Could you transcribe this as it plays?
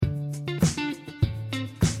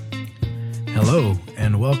Hello,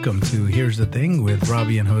 and welcome to Here's the Thing with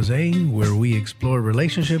Robbie and Jose, where we explore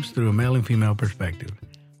relationships through a male and female perspective.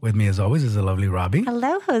 With me, as always, is the lovely Robbie.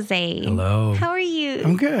 Hello, Jose. Hello. How are you?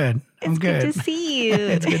 I'm good. I'm good. Good to see you.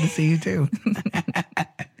 It's good to see you, too.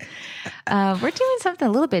 We're doing something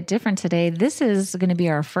a little bit different today. This is going to be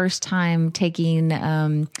our first time taking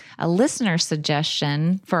a listener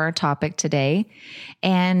suggestion for our topic today.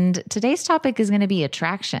 And today's topic is going to be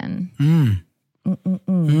attraction.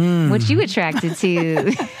 What you attracted to?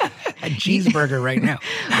 A cheeseburger right now.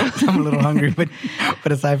 I'm a little hungry, but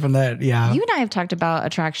aside from that, yeah. You and I have talked about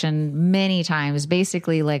attraction many times,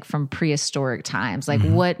 basically like from prehistoric times, like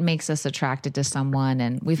what makes us attracted to someone.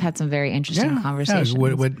 And we've had some very interesting conversations.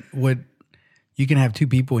 What you can have two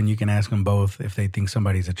people and you can ask them both if they think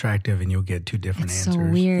somebody's attractive and you'll get two different answers. So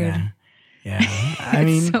weird. Yeah. I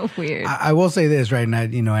mean, so weird. I will say this, right? And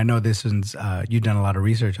I know this one's, you've done a lot of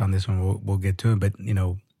research on this one. We'll get to it, but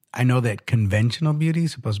I know that conventional beauty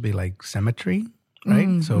is supposed to be like symmetry, right?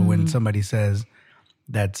 Mm-hmm. So when somebody says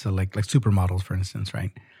that's like supermodels, for instance,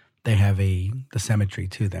 right? They have the symmetry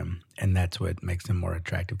to them, and that's what makes them more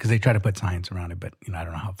attractive because they try to put science around it, but I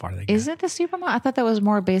don't know how far they get. Is it the supermodel? I thought that was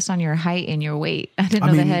more based on your height and your weight. I didn't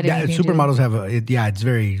know that had anything to do. Supermodels have it's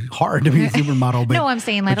very hard to be a supermodel, but no, I'm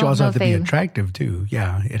saying but you also have to be attractive too.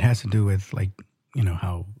 Yeah, it has to do with like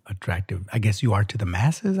how attractive I guess you are to the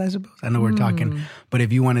masses. I suppose I know we're talking, but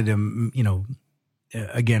if you wanted to,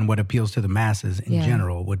 again, what appeals to the masses in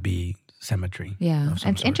general would be symmetry. Yeah.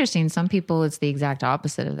 It's interesting. Some people, it's the exact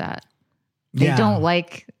opposite of that. They don't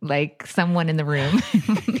like someone in the room.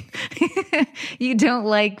 You don't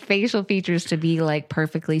like facial features to be like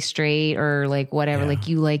perfectly straight or like whatever. Yeah. Like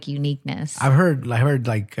you like uniqueness. I've heard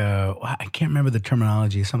like, I can't remember the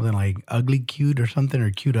terminology, something like ugly cute or something,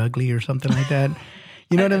 or cute ugly or something like that.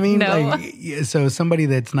 You know what I mean? No. Like, so somebody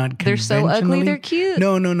that's not they're so ugly, they're cute.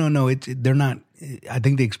 No. They're not. I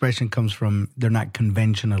think the expression comes from they're not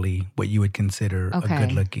conventionally what you would consider a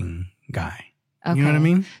good-looking guy. Okay. You know what I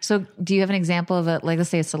mean? So do you have an example of let's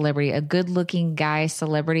say a celebrity, a good-looking guy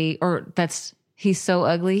celebrity, or he's so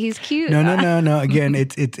ugly, he's cute? No. Again,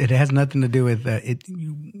 it has nothing to do with it.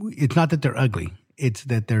 It's not that they're ugly. It's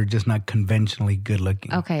that they're just not conventionally good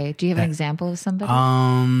looking. Okay. Do you have an example of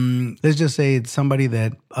somebody? Let's just say it's somebody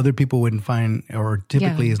that other people wouldn't find or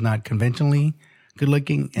typically is not conventionally good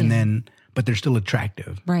looking, and but they're still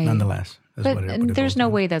attractive nonetheless. But there's no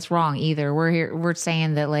way that's wrong either. We're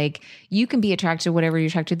saying that like you can be attracted to whatever you're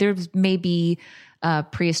attracted to. There may be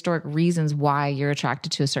prehistoric reasons why you're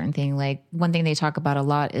attracted to a certain thing. Like one thing they talk about a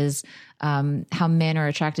lot is how men are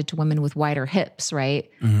attracted to women with wider hips, right?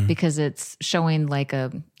 Mm-hmm. Because it's showing like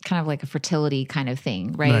a kind of like a fertility kind of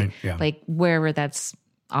thing, right? Yeah. Like wherever that's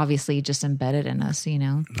obviously just embedded in us,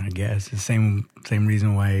 I guess the same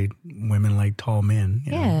reason why women like tall men.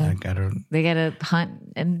 They gotta hunt,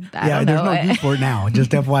 and I don't know. There's no use for it now.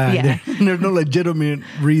 Just FYI, there's no legitimate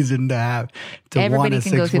reason to have to everybody want a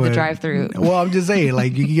can go through the drive-through. Well, I'm just saying,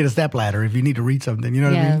 like you can get a step ladder if you need to reach something. You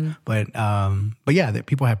know what I mean? But that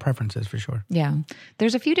people have preferences for sure. Yeah,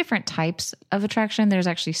 there's a few different types of attraction. There's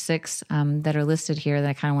actually 6 that are listed here that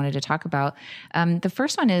I kind of wanted to talk about. The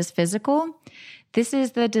first one is physical. This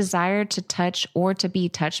is the desire to touch or to be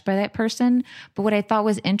touched by that person. But what I thought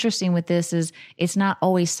was interesting with this is it's not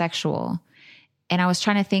always sexual. And I was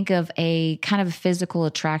trying to think of a kind of a physical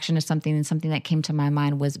attraction to something, and something that came to my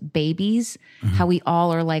mind was babies. Mm-hmm. How we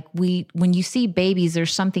all are like, when you see babies,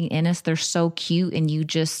 there's something in us. They're so cute, and you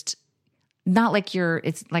just, not like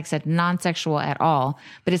it's like I said, non-sexual at all,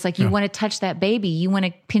 but it's like you want to touch that baby. You want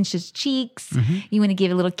to pinch his cheeks. Mm-hmm. You want to give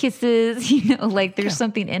it little kisses, like there's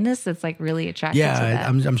something in us that's like really attractive to that.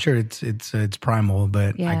 I'm sure it's primal,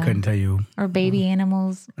 but I couldn't tell you. Or baby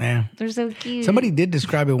animals. Yeah. They're so cute. Somebody did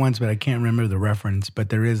describe it once, but I can't remember the reference, but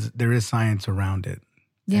there is science around it.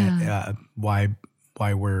 Yeah. Why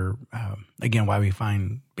we're, again, why we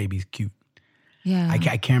find babies cute. Yeah, I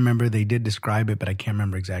can't remember. They did describe it, but I can't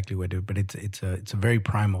remember exactly what it is. But it's a very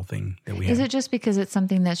primal thing that we have. Is it just because it's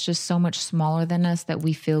something that's just so much smaller than us that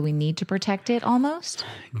we feel we need to protect it almost?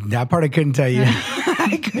 That part I couldn't tell you.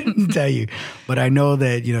 I couldn't tell you. But I know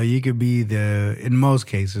that, you could be in most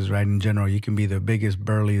cases, right, in general, you can be the biggest,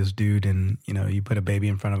 burliest dude and, you put a baby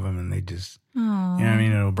in front of them and they just, Aww. You know what I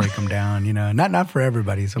mean? It'll break them down, Not for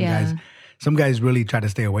everybody. Some guys really try to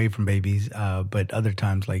stay away from babies, but other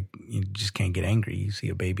times, like, you just can't get angry. You see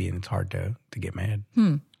a baby and it's hard to get mad.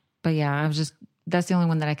 But yeah, that's the only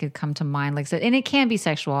one that I could come to mind. Like I said, and it can be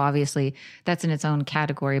sexual, obviously. That's in its own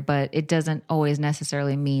category, but it doesn't always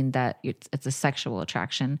necessarily mean that it's a sexual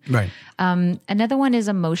attraction. Right. Another one is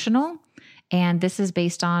emotional. And this is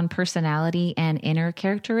based on personality and inner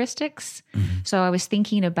characteristics. So I was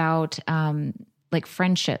thinking about like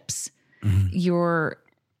friendships. You're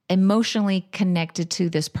emotionally connected to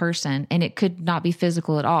this person, and it could not be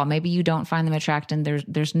physical at all. Maybe you don't find them attractive, and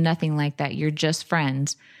there's nothing like that. You're just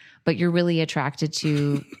friends, but you're really attracted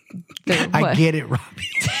to the I get it, Robbie.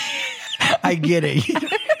 I get it.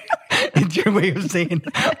 It's your way of saying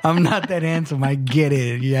I'm not that handsome. I get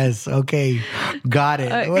it. Yes. Okay. Got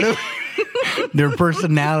it. Their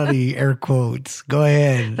personality, air quotes. Go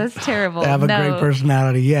ahead. That's terrible. They have a great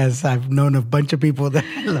personality. Yes. I've known a bunch of people that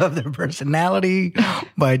love their personality,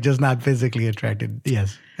 but just not physically attracted.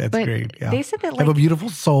 Yes. That's great. Yeah. They said that, like, have a beautiful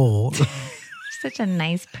soul. Such a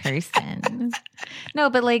nice person. No,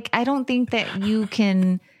 but like, I don't think that you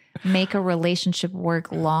can make a relationship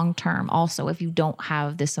work long term also if you don't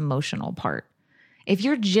have this emotional part. If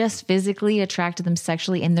you're just physically attracted to them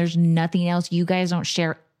sexually and there's nothing else, you guys don't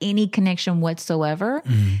share any connection whatsoever,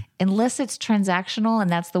 unless it's transactional and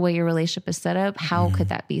that's the way your relationship is set up, how could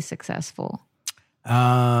that be successful?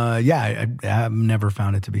 Yeah, I've never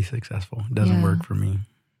found it to be successful. It doesn't work for me.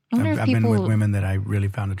 I've been with women that I really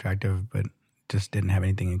found attractive, but just didn't have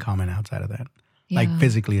anything in common outside of that. Like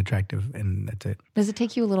physically attractive, and that's it. Does it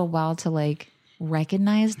take you a little while to like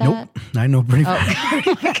recognize that? Nope. I know pretty fast.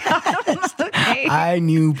 Oh my God. Okay. I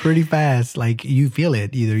knew pretty fast. Like you feel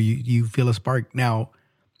it. Either you feel a spark. Now,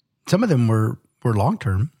 some of them were long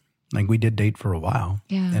term. Like we did date for a while.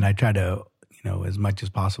 Yeah. And I try to, as much as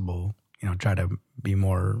possible, try to be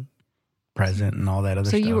more present and all that other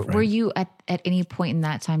stuff. So were you at any point in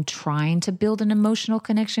that time trying to build an emotional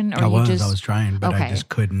connection? Or I was trying, but I just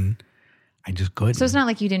couldn't. So it's not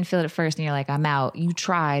like you didn't feel it at first and you're like, I'm out. You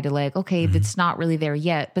try to like, okay, it's not really there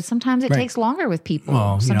yet. But sometimes it takes longer with people.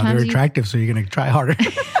 Well, sometimes they're attractive, so you're going to try harder.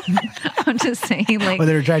 I'm just saying, like. Well,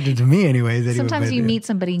 they're attracted to me anyways. Anyway, sometimes you meet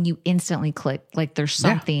somebody and you instantly click. Like there's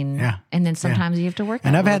something. Yeah. And then sometimes you have to work.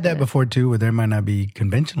 And I've had that before too, where they might not be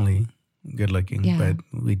conventionally good looking, but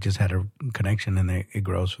we just had a connection and it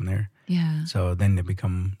grows from there. Yeah. So then they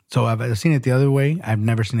become. So I've seen it the other way. I've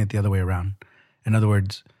never seen it the other way around. In other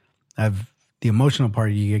words, the emotional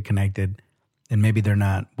part, you get connected, and maybe they're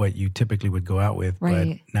not what you typically would go out with, but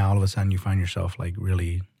now all of a sudden you find yourself like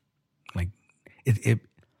really, like it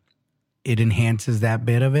enhances that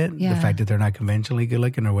bit of it, the fact that they're not conventionally good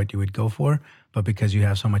looking or what you would go for, but because you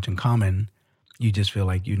have so much in common, you just feel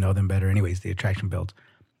like you know them better. Anyways, the attraction builds.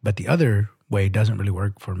 But the other way doesn't really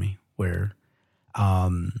work for me, where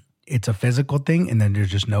it's a physical thing, and then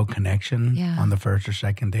there's just no connection on the first or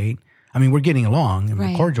second date. I mean, we're getting along and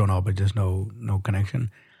we're cordial and all, but just no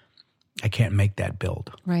connection. I can't make that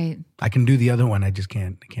build. Right. I can do the other one. I just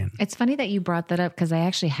can't. It's funny that you brought that up because I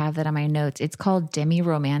actually have that on my notes. It's called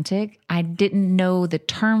demi-romantic. I didn't know the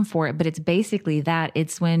term for it, but it's basically that.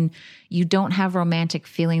 It's when you don't have romantic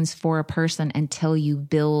feelings for a person until you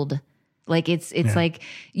build. Like it's like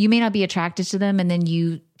you may not be attracted to them and then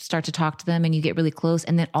you start to talk to them and you get really close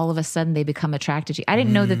and then all of a sudden they become attracted to you. I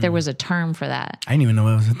didn't know that there was a term for that. I didn't even know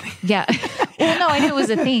it was a thing. Yeah. Well, no, I knew it was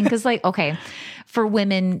a thing because like, okay, for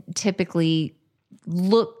women, typically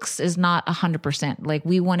looks is not 100%. Like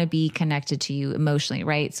we want to be connected to you emotionally,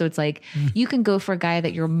 right? So it's like you can go for a guy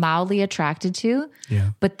that you're mildly attracted to,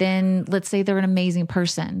 but then let's say they're an amazing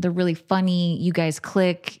person. They're really funny. You guys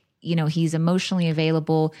click, he's emotionally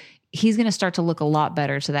available. He's going to start to look a lot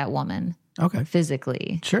better to that woman. Okay.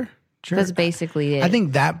 Physically. Sure. That's basically it. I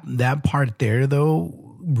think that part there though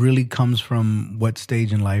really comes from what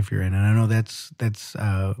stage in life you're in. And I know that's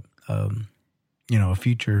a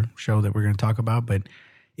future show that we're going to talk about, but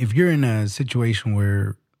if you're in a situation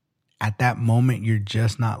where at that moment you're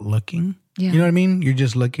just not looking, you know what I mean? You're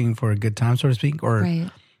just looking for a good time, so to speak, or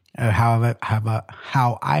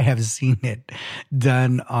how I have seen it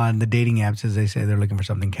done on the dating apps is they say they're looking for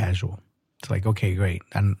something casual. It's like, okay, great.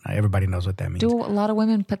 And everybody knows what that means. Do a lot of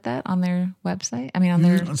women put that on their website? I mean, on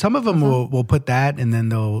their... Some of them will put that and then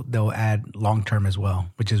they'll add long-term as well,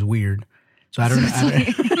 which is weird. So I don't know.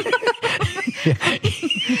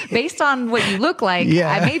 Based on what you look like,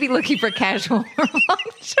 I may be looking for casual or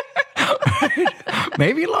long-term.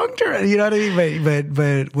 Maybe long-term, you know what I mean?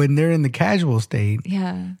 But when they're in the casual state,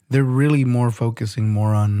 they're really more focusing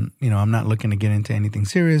more on, I'm not looking to get into anything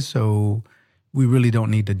serious, so we really don't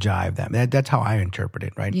need to jive that. That's how I interpret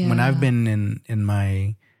it, right? Yeah. When I've been in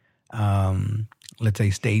my, let's say,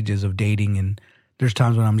 stages of dating, and there's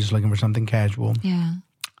times when I'm just looking for something casual. Yeah.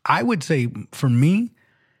 I would say for me,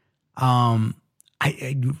 I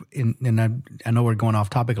know we're going off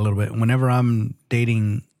topic a little bit. Whenever I'm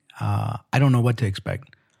dating, I don't know what to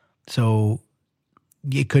expect. So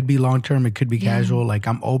it could be long term, it could be casual. Like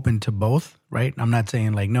I'm open to both, right? I'm not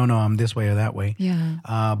saying like no, I'm this way or that way. Yeah.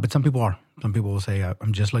 But some people are. Some people will say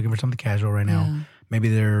I'm just looking for something casual right now. Maybe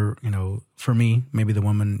they're, for me, maybe the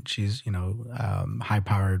woman, she's, high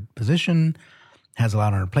powered position, has a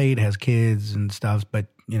lot on her plate, has kids and stuff, but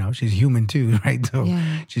she's human too, right? So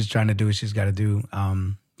she's trying to do what she's got to do.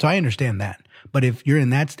 So I understand that. But if you're in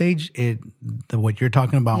that stage, what you're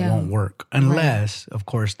talking about won't work unless, of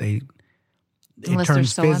course, unless they're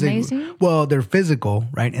so amazing? Well, they're physical,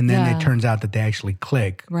 right? And then it turns out that they actually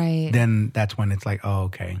click. Right. Then that's when it's like, oh,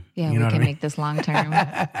 okay. Yeah, we can make this long term.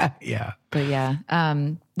 Yeah. But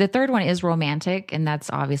the third one is romantic, and that's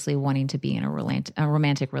obviously wanting to be in a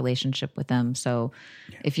romantic relationship with them. So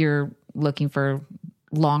if you're looking for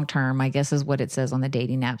long term, I guess is what it says on the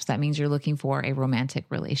dating apps, that means you're looking for a romantic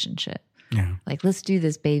relationship. Yeah. Like, let's do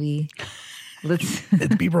this, baby. Let's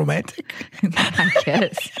be romantic. I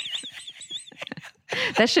guess.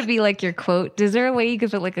 That should be like your quote. Is there a way you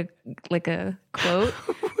could put like a quote?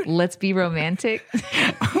 Let's be romantic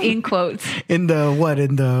in quotes. In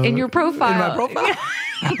your profile. In my profile.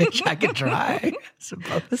 I could try.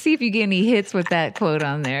 Let's see if you get any hits with that quote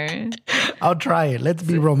on there. I'll try it. Let's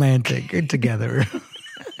be romantic together.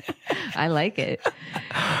 I like it.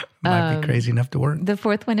 Might be crazy enough to work. The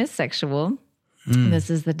fourth one is sexual. This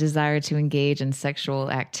is the desire to engage in sexual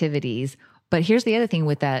activities. But here's the other thing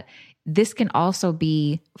with that. This can also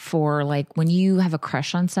be for like when you have a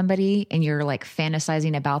crush on somebody and you're like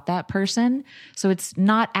fantasizing about that person. So it's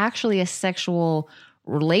not actually a sexual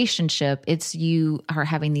relationship. It's you are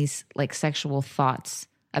having these like sexual thoughts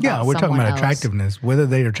about we're talking about else. Attractiveness. Whether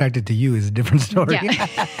they're attracted to you is a different story. Yeah.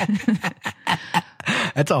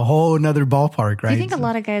 That's a whole nother ballpark, right? Do you think a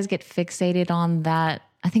lot of guys get fixated on that?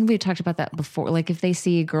 I think we talked about that before. Like if they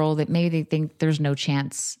see a girl that maybe they think there's no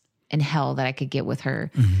chance in hell that I could get with her.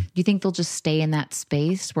 Do you think they'll just stay in that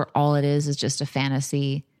space where all it is just a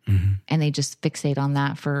fantasy and they just fixate on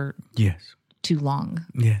that for too long?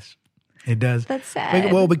 Yes, it does. That's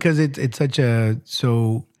sad. Well, because it's such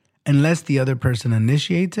so unless the other person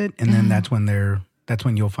initiates it, and then that's when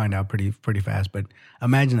you'll find out pretty fast. But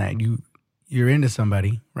imagine that you're into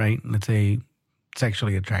somebody, right? Let's say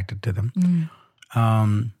sexually attracted to them.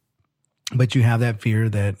 But you have that fear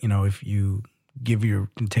that, if you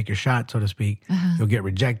take your shot, so to speak, you'll get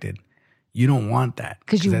rejected. You don't want that.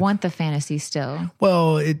 Because you want the fantasy still.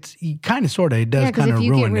 Well, it's kind of, sort of. It does kind of ruin it. Because if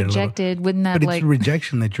you get rejected, wouldn't that But it's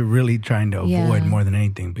rejection that you're really trying to avoid more than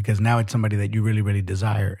anything. Because now it's somebody that you really, really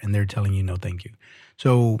desire and they're telling you no thank you.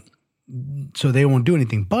 So they won't do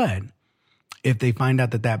anything. But if they find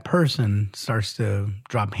out that person starts to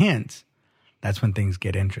drop hints, that's when things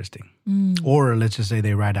get interesting. Or let's just say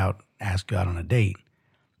they ask you out on a date.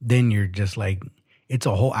 Then you're just like, it's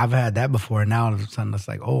a whole, I've had that before. And now all of a sudden it's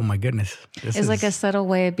like, oh my goodness. It's like a subtle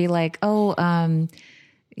way to be like, what's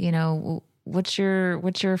your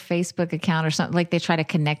Facebook account or something? Like they try to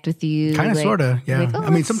connect with you. Kind of, like, sort of, yeah. Like, I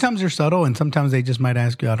mean, sometimes they're subtle and sometimes they just might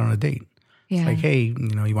ask you out on a date. Yeah. It's like, hey,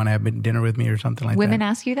 you want to have dinner with me or something like that. Women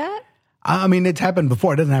ask you that? I mean, it's happened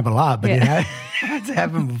before. It doesn't happen a lot, but it's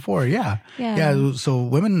happened before. Yeah. So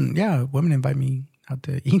women invite me out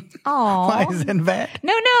to eat. Oh, why is that bad?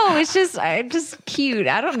 No, it's just cute.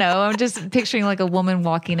 I don't know. I'm just picturing like a woman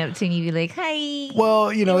walking up to you, like, "Hi."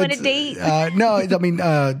 Well, you want a date? No, I mean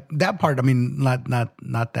that part. I mean, not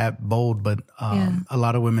that bold, but a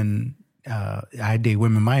lot of women. I date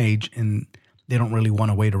women my age, and they don't really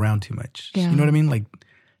want to wait around too much. Yeah. You know what I mean? Like.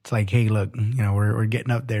 It's like, hey, look, we're getting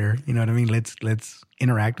up there. You know what I mean? Let's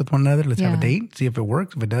interact with one another. Let's have a date. See if it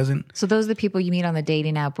works. If it doesn't. So those are the people you meet on the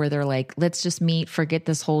dating app where they're like, let's just meet. Forget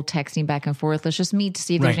this whole texting back and forth. Let's just meet to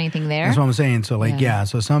see if there's anything there. That's what I'm saying. So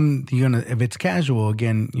so if it's casual,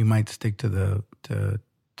 again, you might stick to the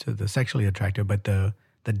sexually attractive, but the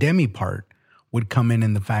demi part would come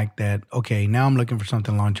in the fact that, okay, now I'm looking for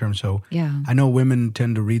something long term. So I know women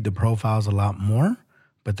tend to read the profiles a lot more.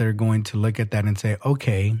 But they're going to look at that and say,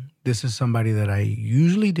 okay, this is somebody that I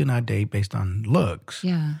usually do not date based on looks.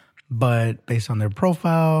 Yeah. But based on their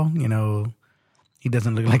profile, he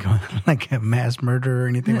doesn't look like a mass murderer or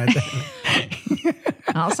anything like that.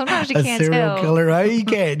 Oh, sometimes you can't tell. A serial killer, right? You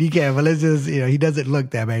can't. But let's just, he doesn't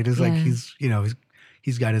look that bad. It's like he's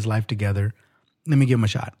got his life together. Let me give him a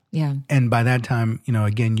shot. Yeah. And by that time,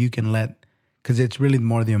 again, you can because it's really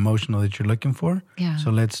more the emotional that you're looking for. Yeah.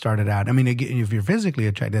 So let's start it out. I mean, again, if you're physically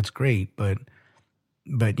attracted, that's great. But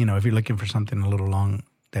if you're looking for something a little long,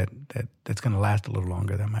 that's going to last a little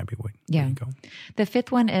longer, that might be where you go. The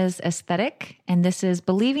fifth one is aesthetic. And this is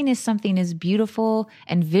believing is something is beautiful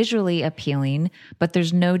and visually appealing, but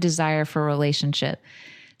there's no desire for a relationship.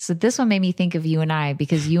 So this one made me think of you and I,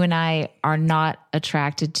 because you and I are not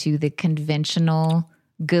attracted to the conventional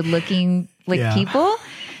good looking people.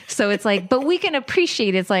 So it's like, but we can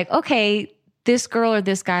appreciate, it's like, okay, this girl or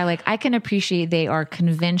this guy, like I can appreciate they are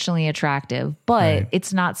conventionally attractive, but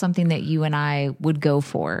it's not something that you and I would go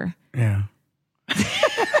for. Yeah.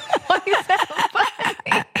 Why is that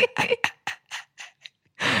funny?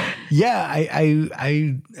 Yeah,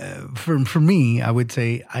 for me, I would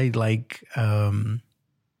say I like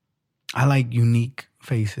unique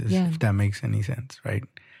faces, if that makes any sense, right?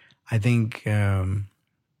 I think in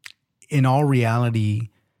all reality,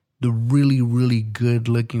 the really, really good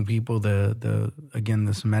looking people, the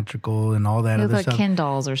symmetrical and all that They other look like stuff, Ken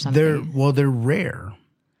dolls or something. they're rare.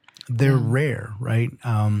 They're rare, right?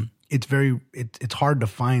 It's hard to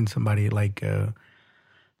find somebody like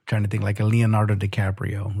trying to think like a Leonardo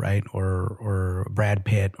DiCaprio, right? Or Brad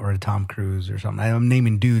Pitt or a Tom Cruise or something. I'm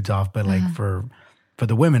naming dudes off, but like for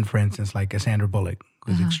the women, for instance, like a Sandra Bullock,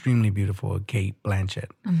 who's extremely beautiful, Kate Blanchett.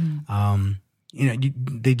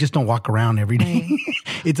 They just don't walk around every day. Right.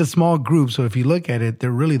 It's a small group, so if you look at it, they're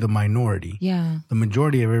really the minority. Yeah. The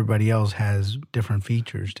majority of everybody else has different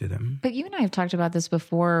features to them. But you and I have talked about this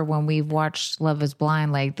before when we've watched Love is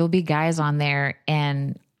Blind. Like, there'll be guys on there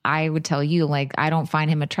and I would tell you, like, I don't find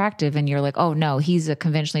him attractive. And you're like, oh, no, he's a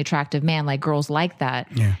conventionally attractive man. Like, girls like that.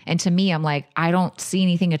 Yeah. And to me, I'm like, I don't see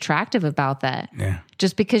anything attractive about that. Yeah.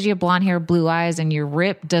 Just because you have blonde hair, blue eyes, and you're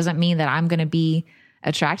ripped doesn't mean that I'm going to be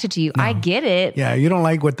attracted to you. No. I get it. Yeah, you don't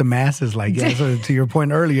like what the masses like. Yeah, so to your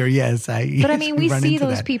point earlier, yes. But I mean, we see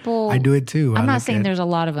those people. I do it too. I'm not saying there's a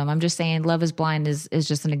lot of them. I'm just saying Love is Blind is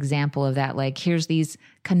just an example of that. Like, here's these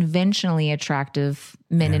conventionally attractive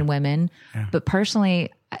men and women. Yeah. But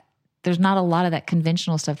personally, there's not a lot of that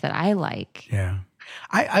conventional stuff that I like. Yeah.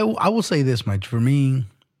 I will say this much. For me,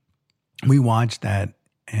 we watch that,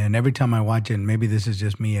 and every time I watch it, maybe this is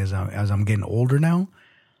just me as I'm getting older now,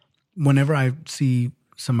 whenever I see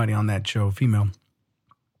somebody on that show, female,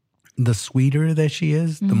 the sweeter that she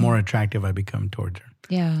is, the more attractive I become towards her.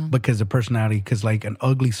 Yeah. Because the personality, because like an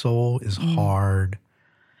ugly soul is hard.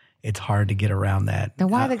 It's hard to get around that. Then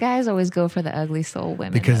why the guys always go for the ugly soul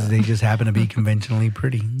women? Because they just happen to be conventionally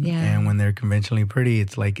pretty. Yeah. And when they're conventionally pretty,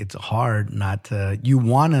 it's like it's hard not to, you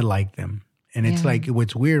want to like them. And it's like,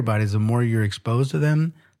 what's weird about it is the more you're exposed to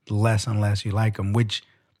them, the less and less you like them, which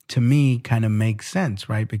to me kind of makes sense,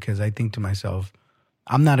 right? Because I think to myself,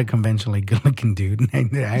 I'm not a conventionally good-looking dude.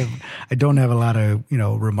 I don't have a lot of,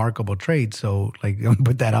 remarkable traits. So, like, I'm gonna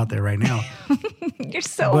put that out there right now. You're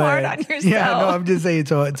so hard on yourself. Yeah, no, I'm just saying.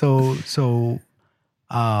 So,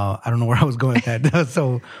 I don't know where I was going with that.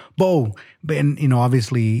 So, but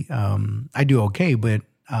obviously, I do okay. But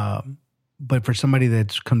for somebody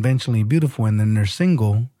that's conventionally beautiful and then they're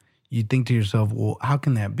single, you think to yourself, well, how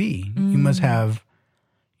can that be? You must have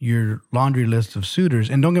your laundry list of suitors.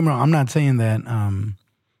 And don't get me wrong, I'm not saying that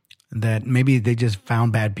that maybe they just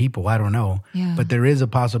found bad people. I don't know. Yeah. But there is a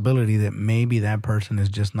possibility that maybe that person is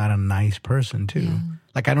just not a nice person too. Yeah.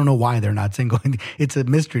 Like, I don't know why they're not single. It's a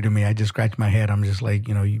mystery to me. I just scratch my head. I'm just like,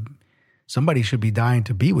 somebody should be dying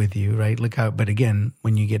to be with you, right? Look how, but again,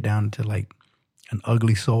 when you get down to like an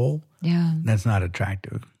ugly soul, that's not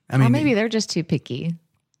attractive. I mean, maybe they're just too picky.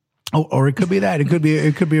 Oh, or it could be that. It could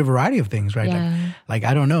be a variety of things, right? Yeah. Like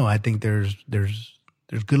I don't know. I think there's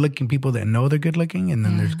good-looking people that know they're good-looking, and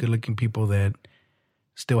then there's good-looking people that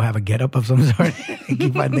still have a get-up of some sort and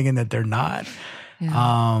keep on thinking that they're not.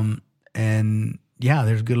 Yeah.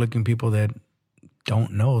 There's good-looking people that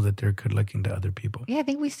don't know that they're good-looking to other people. Yeah, I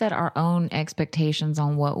think we set our own expectations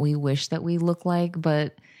on what we wish that we look like,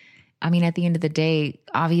 but I mean, at the end of the day,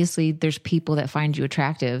 obviously there's people that find you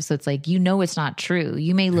attractive. So it's like, it's not true.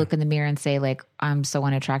 You may look in the mirror and say like, I'm so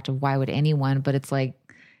unattractive. Why would anyone? But it's like,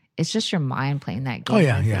 it's just your mind playing that game. Oh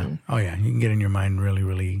yeah. Yeah. Oh yeah. You can get in your mind really,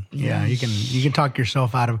 really. Yeah. You can talk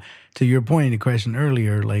yourself out of, to your point in the question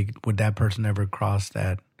earlier, like, would that person ever cross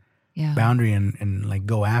that boundary and like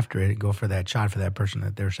go after it, go for that shot for that person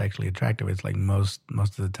that they're sexually attractive? It's like most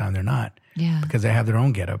of the time they're not. Yeah. Because they have their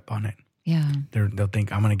own get up on it. Yeah. They'll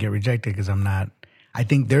think I'm going to get rejected because I'm not. I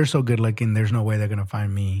think they're so good looking. There's no way they're going to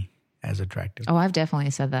find me as attractive. Oh, I've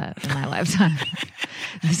definitely said that in my lifetime.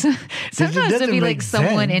 Sometimes it'll be like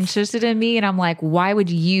someone interested in me, and I'm like, why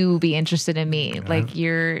would you be interested in me? Like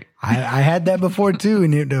you're. I had that before too,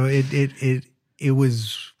 and it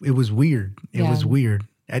was weird. It was weird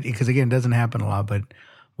because again, it doesn't happen a lot, but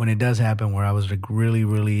when it does happen, where I was like really,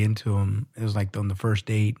 really into them, it was like on the first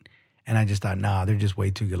date. And I just thought, nah, they're just way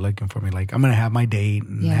too good looking for me. Like, I'm going to have my date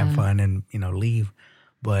and have fun and, leave.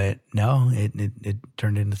 But no, it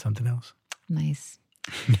turned into something else. Nice.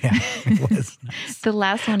 Yeah, it was. The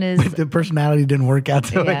last one is But the personality didn't work out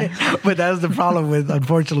so Yeah. But that was the problem with,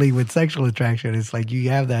 unfortunately, with sexual attraction. It's like you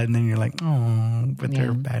have that and then you're like, oh, but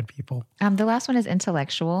they're bad people. the last one is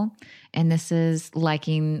intellectual, and this is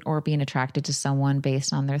liking or being attracted to someone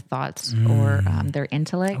based on their thoughts or their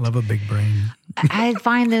intellect. I love a big brain. I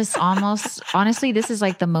find this honestly, this is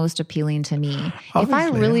like the most appealing to me. If I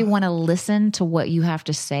Obviously, really yeah. want to listen to what you have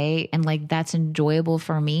to say and like that's enjoyable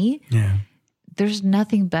for me, Yeah. there's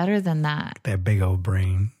nothing better than that. That big old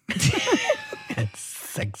brain. That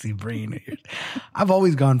sexy brain of yours. I've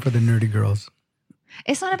always gone for the nerdy girls.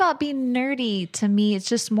 It's not about being nerdy to me. It's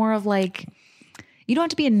just more of like, you don't have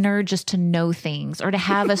to be a nerd just to know things or to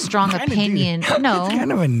have a strong Kinda opinion. do. No. It's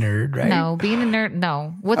kind of a nerd, right? No, being a nerd,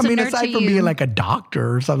 no. What's I mean, a nerd aside to from you? being like a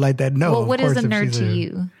doctor or something like that, no. well, of what is course, a if nerd she's to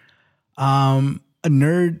you? A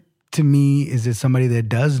nerd to me is just somebody that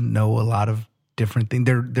does know a lot of different things.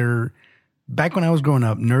 They're back when I was growing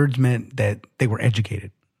up, nerds meant that they were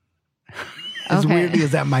educated. As Okay. weirdly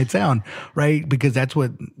as that might sound, right? Because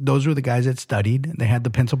those were the guys that studied. They had the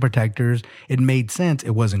pencil protectors. It made sense.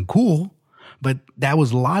 It wasn't cool, but that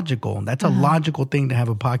was logical. That's a logical thing to have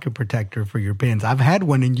a pocket protector for your pens. I've had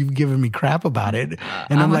one and you've given me crap about it.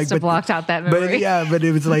 And I I'm must like, have blocked out that memory. But yeah, but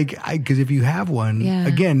it was like, because if you have one, Yeah.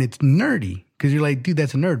 again, it's nerdy. Because you're like, dude,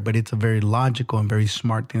 that's a nerd. But it's a very logical and very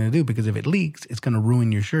smart thing to do. Because if it leaks, it's going to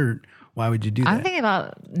ruin your shirt. Why would you do that? I'm thinking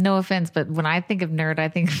about, no offense, but when I think of nerd, I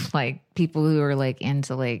think of like people who are like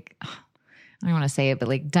into like, I don't want to say it, but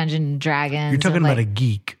like Dungeons and Dragons. You're talking and, about a like,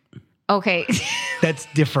 geek. Okay. That's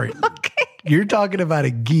different. Okay. You're talking about a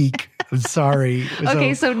geek. I'm sorry.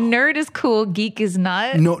 Okay, so nerd is cool, geek is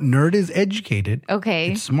not. No, nerd is educated.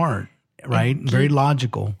 Okay. It's smart, right? Very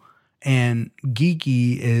logical. And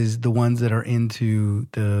geeky is the ones that are into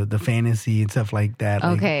the fantasy and stuff like that.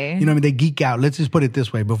 Like, Okay. you know what I mean? They geek out. Let's just put it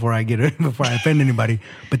this way before I offend anybody.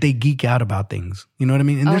 But they geek out about things. You know what I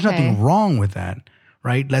mean? And there's Okay. nothing wrong with that,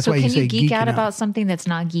 right? That's So why you can say you geek out geeking about something that's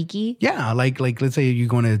not geeky? Yeah, like let's say you're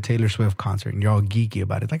going to a Taylor Swift concert and you're all geeky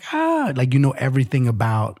about it. Like you know everything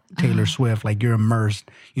about Taylor Swift. Like you're immersed.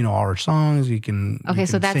 You know all her songs. You can Okay, you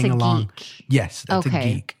so can that's sing a along. geek. Yes, that's a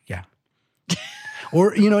Okay. geek. Yeah.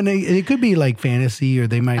 Or you know, and it could be like fantasy, or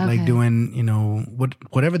they might like Okay. doing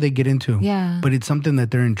whatever they get into. Yeah. But it's something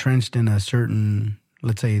that they're entrenched in a certain,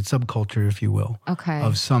 let's say, subculture, if you will. Okay.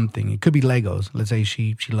 Of something. It could be Legos. Let's say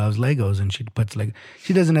she loves Legos and she puts like,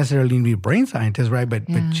 she doesn't necessarily need to be a brain scientist, right? But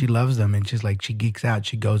she loves them and she's like, she geeks out.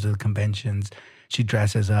 She goes to the conventions. She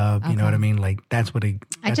dresses up. You know what I mean? Like that's what I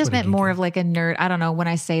just meant more of like a nerd. I don't know. When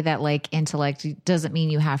I say that, like intellect, it doesn't mean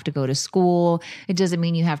you have to go to school. It doesn't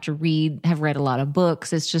mean you have to have read a lot of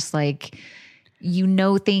books. It's just like, you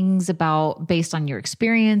know, things about based on your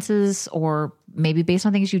experiences or maybe based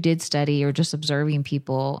on things you did study or just observing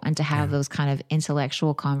people, and to have those kind of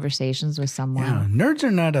intellectual conversations with someone. Yeah, nerds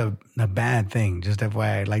are not a bad thing. Just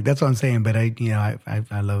FYI, like that's what I'm saying. But I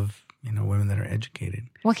love women that are educated.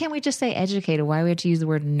 Why can't we just say educated? Why do we have to use the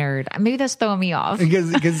word nerd? Maybe that's throwing me off.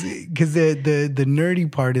 Because the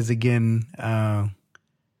nerdy part is again,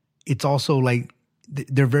 it's also like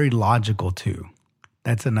they're very logical too.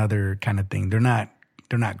 That's another kind of thing. They're not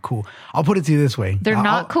cool. I'll put it to you this way: They're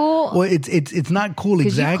not cool? Well, it's not cool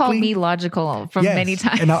Because exactly. you called me logical from Yes, many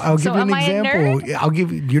times. and I'll give So you an am I a example. nerd? I'll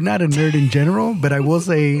give you. You're not a nerd in general, but I will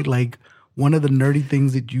say like one of the nerdy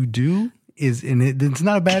things that you do is, and it's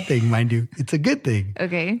not a bad thing, mind you. It's a good thing.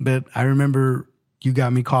 Okay. But I remember you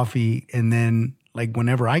got me coffee, and then like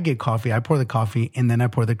whenever I get coffee, I pour the coffee, and then I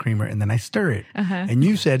pour the creamer, and then I stir it. And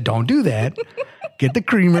you said, "Don't do that. Get the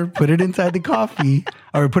creamer, put it inside the coffee,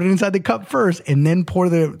 or put it inside the cup first, and then pour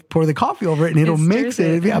the coffee over it, and it'll mix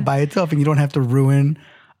stirs it by itself, and you don't have to ruin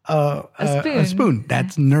a spoon. spoon."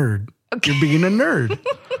 That's nerd. You're being a nerd.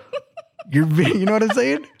 You know what I'm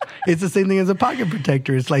saying? It's the same thing as a pocket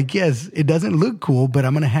protector. It's like, yes, it doesn't look cool, but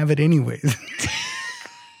I'm going to have it anyways.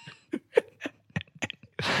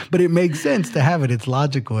 But it makes sense to have it. It's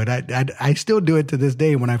logical. And I still do it to this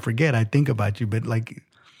day. When I forget, I think about you. But like,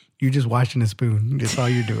 you're just washing a spoon. That's all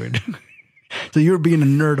you're doing. So you're being a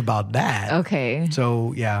nerd about that. Okay.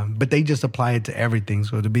 So yeah, but they just apply it to everything.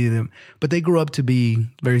 So to be them, but they grew up to be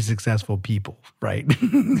very successful people, right?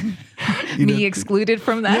 Me excluded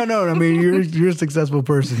from that? No. I mean, you're a successful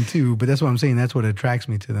person too. But that's what I'm saying. That's what attracts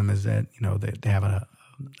me to them is that they have a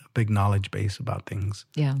big knowledge base about things.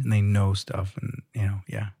 Yeah. And they know stuff, and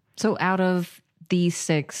yeah. So out of these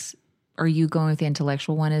 6, are you going with the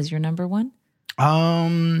intellectual one as your number one?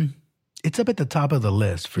 It's up at the top of the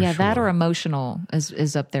list for sure. That or emotional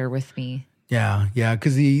is up there with me. Yeah,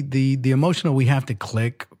 because the emotional we have to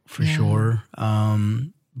click for sure.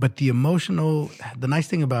 But the nice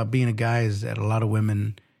thing about being a guy is that a lot of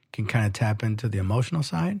women can kind of tap into the emotional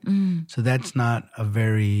side. So that's not a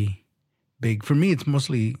very big, for me, it's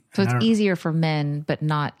mostly. So it's easier for men, but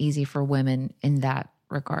not easy for women in that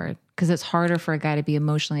regard. Because it's harder for a guy to be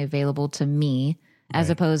emotionally available to me as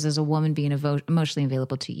opposed as a woman being emotionally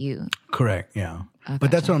available to you. Correct, yeah. But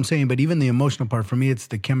that's what I'm saying. But even the emotional part, for me, it's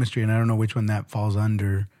the chemistry, and I don't know which one that falls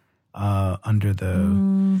under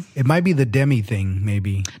the. It might be the demi thing,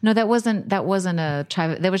 maybe. No, that wasn't a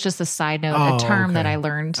that was just a side note, a term that I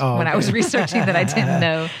learned when I was researching that I didn't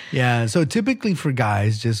know. Yeah, so typically for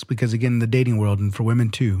guys, just because again, the dating world, and for women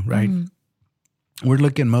too, right? We're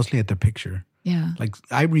looking mostly at the picture. Yeah. Like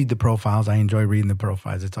I read the profiles. I enjoy reading the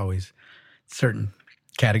profiles. It's always certain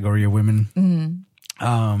category of women.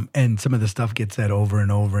 And some of the stuff gets said over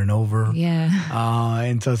and over and over. Yeah.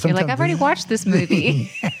 And so sometimes you're like, I've already watched this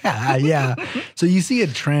movie. yeah. So you see a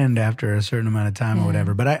trend after a certain amount of time or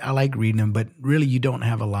whatever. But I like reading them. But really, you don't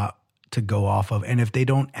have a lot to go off of. And if they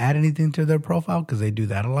don't add anything to their profile, because they do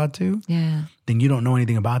that a lot too, then you don't know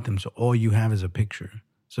anything about them. So all you have is a picture.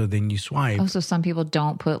 So then you swipe. Oh, so some people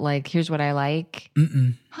don't put like, here's what I like.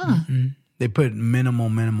 They put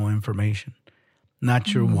minimal information. Not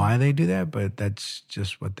sure why they do that, but that's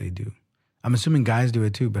just what they do. I'm assuming guys do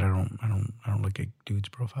it too, but I don't look at dudes'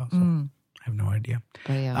 profiles, so I have no idea.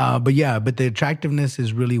 But the attractiveness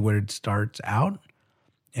is really where it starts out,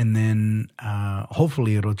 and then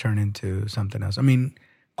hopefully it'll turn into something else. I mean,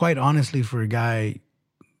 quite honestly, for a guy,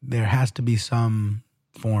 there has to be some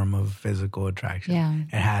form of physical attraction. Yeah.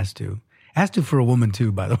 It has to. It has to for a woman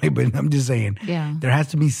too, by the way, but I'm just saying. Yeah. There has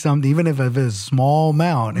to be something, even if it's a small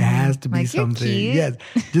amount, it has to be like, something. You're cute.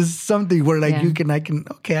 Yes. Just something where like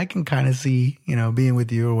I can kind of see, being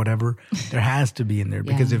with you or whatever. There has to be in there.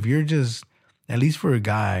 Because if you're just, at least for a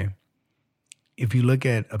guy, if you look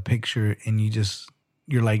at a picture and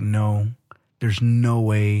you're like, no, there's no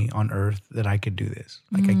way on earth that I could do this.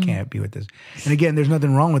 Like I can't be with this. And again, there's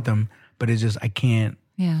nothing wrong with them, but it's just, I can't,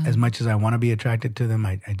 as much as I want to be attracted to them,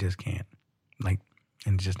 I just can't. Like,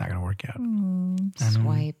 and it's just not going to work out.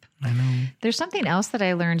 Swipe. I know. There's something else that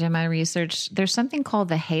I learned in my research. There's something called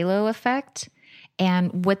the halo effect.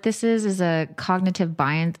 And what this is a cognitive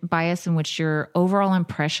bias in which your overall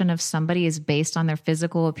impression of somebody is based on their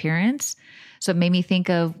physical appearance. So it made me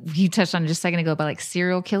think of, you touched on it just a second ago, about like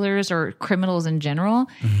serial killers or criminals in general.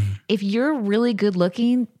 If you're really good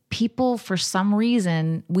looking, people, for some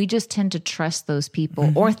reason, we just tend to trust those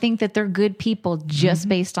people or think that they're good people just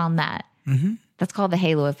based on that. That's called the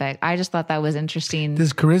halo effect. I just thought that was interesting.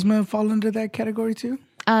 Does charisma fall into that category too?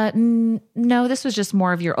 No, this was just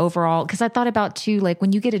more of your overall, because I thought about too, like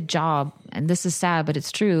when you get a job, and this is sad, but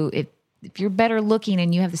it's true. If you're better looking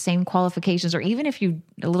and you have the same qualifications, or even if you're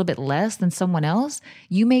a little bit less than someone else,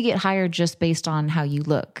 you may get hired just based on how you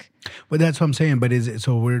look. Well, that's what I'm saying. But is it,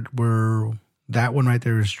 so we're that one right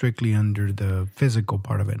there is strictly under the physical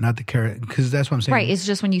part of it, not the character, because that's what I'm saying. Right. It's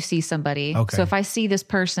just when you see somebody. Okay. So if I see this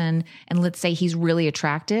person and let's say he's really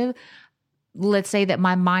attractive, let's say that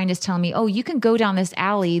my mind is telling me, oh, you can go down this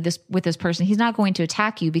alley with this person. He's not going to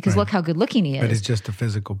attack you because look how good looking he is. But it's just the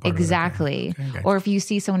physical part. Exactly. Okay, or if you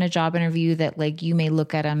see someone in a job interview that like you may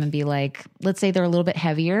look at them and be like, let's say they're a little bit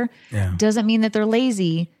heavier. Yeah. Doesn't mean that they're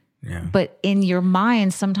lazy. Yeah. But in your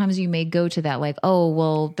mind, sometimes you may go to that like, oh,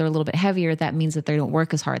 well, they're a little bit heavier. That means that they don't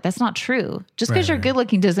work as hard. That's not true. Just because you're good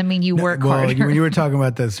looking doesn't mean you work hard. When you were talking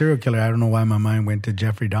about the serial killer, I don't know why my mind went to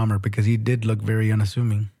Jeffrey Dahmer, because he did look very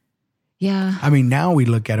unassuming. Yeah. I mean, now we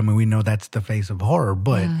look at him and we know that's the face of horror,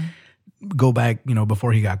 but go back,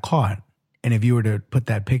 before he got caught. And if you were to put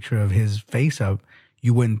that picture of his face up,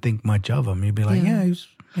 you wouldn't think much of him. You'd be like, he's...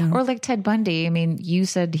 Or like Ted Bundy. I mean, you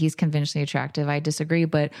said he's conventionally attractive. I disagree,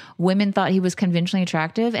 but women thought he was conventionally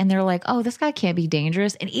attractive and they're like, oh, this guy can't be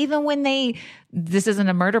dangerous. And even when this isn't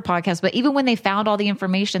a murder podcast, but even when they found all the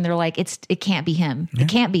information, they're like, it can't be him. Yeah. It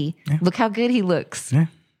can't be. Yeah. Look how good he looks. Yeah.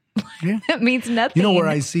 Yeah. It means nothing. You know where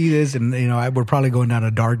I see this, and we're probably going down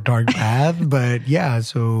a dark path, but yeah.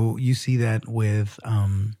 So you see that with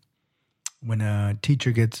when a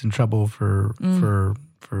teacher gets in trouble for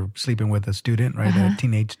sleeping with a student, right? A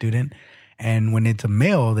teenage student. And when it's a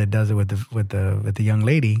male that does it with the young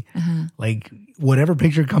lady, like whatever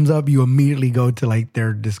picture comes up, you immediately go to like,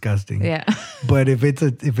 they're disgusting. Yeah. But if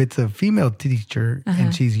it's a female teacher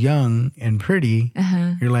and she's young and pretty,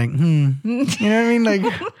 you're like, you know what I mean? Like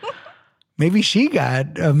maybe she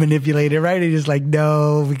got manipulated, right? And just like,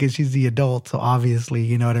 no, because she's the adult. So obviously,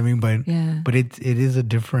 you know what I mean? But it is a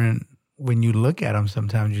different, when you look at them,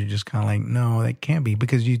 sometimes you're just kind of like, no, that can't be,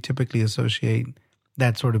 because you typically associate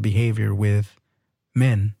that sort of behavior with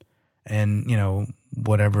men. And,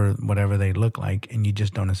 whatever they look like, and you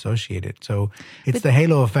just don't associate it. So it's the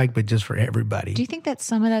halo effect, but just for everybody. Do you think that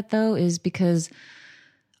some of that, though, is because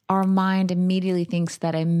our mind immediately thinks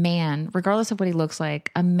that a man, regardless of what he looks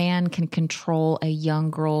like, a man can control a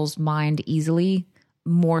young girl's mind easily,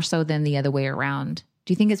 more so than the other way around?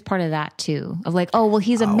 Do you think it's part of that too? Of like, oh, well,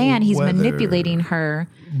 he's a man. He's manipulating her.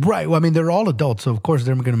 Right. Well, I mean, they're all adults. So, of course,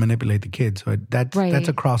 they're going to manipulate the kids. So that's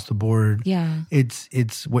across the board. Yeah.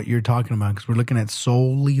 It's what you're talking about, because we're looking at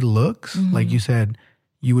solely looks. Like you said,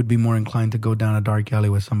 you would be more inclined to go down a dark alley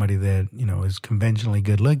with somebody that, is conventionally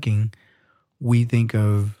good looking. We think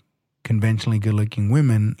of conventionally good looking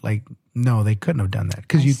women like, no, they couldn't have done that.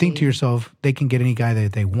 Because you think to yourself, they can get any guy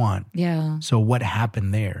that they want. Yeah. So what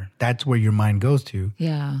happened there? That's where your mind goes to.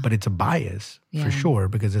 Yeah. But it's a bias for sure,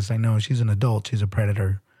 because it's like, no, she's an adult. She's a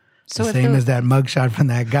predator. So the same as that mugshot from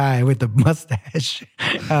that guy with the mustache.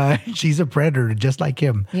 She's a predator just like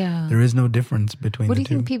him. Yeah. There is no difference between the two. What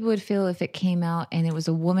do you think people would feel if it came out and it was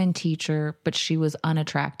a woman teacher, but she was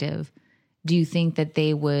unattractive? Do you think that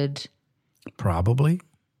they would... Probably.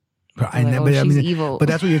 She's evil. But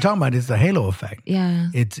that's what you're talking about. It's the halo effect. Yeah.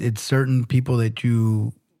 It's certain people that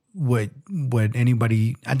you would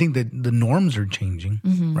anybody. I think that the norms are changing,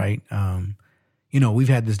 right? We've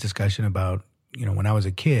had this discussion about, when I was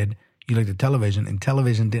a kid, you looked at television, and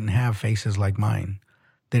television didn't have faces like mine.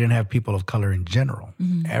 They didn't have people of color in general.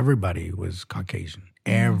 Everybody was Caucasian.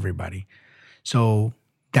 Everybody. So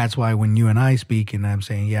that's why when you and I speak and I'm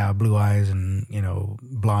saying, yeah, blue eyes and,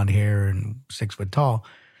 blonde hair and 6 foot tall,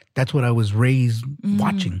 that's what I was raised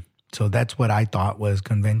watching. So that's what I thought was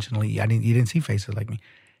conventionally. You didn't see faces like me.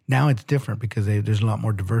 Now it's different because there's a lot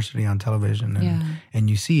more diversity on television, and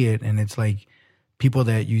you see it, and it's like people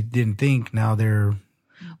that you didn't think, now they're.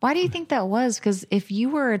 Why do you think that was? Because if you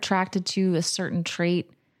were attracted to a certain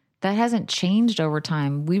trait, that hasn't changed over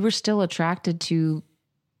time. We were still attracted to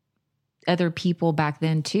other people back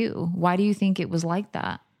then too. Why do you think it was like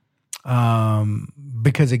that?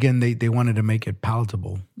 Because again, they wanted to make it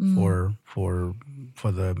palatable for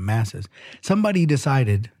the masses. Somebody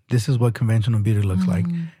decided this is what conventional beauty looks like,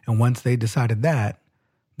 and once they decided that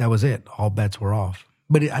was it. All bets were off.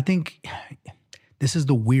 But I think this is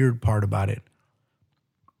the weird part about it.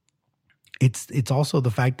 It's also the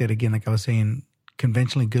fact that, again, like I was saying,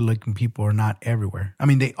 conventionally good-looking people are not everywhere. I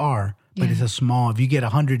mean, they are, but it's a small. If you get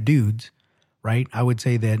 100 dudes, right? I would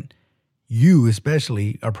say that you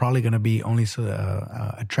especially are probably going to be only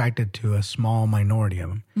attracted to a small minority of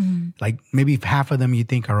them. Like maybe half of them you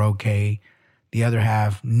think are okay. The other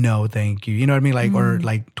half, no, thank you. You know what I mean? Like, or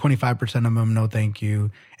like 25% of them, no, thank you.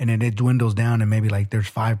 And then it dwindles down and maybe like there's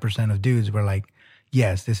 5% of dudes where like,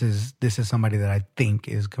 yes, this is somebody that I think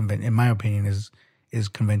is, in my opinion, is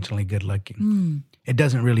conventionally good looking. It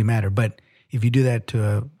doesn't really matter. But if you do that to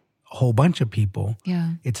a whole bunch of people,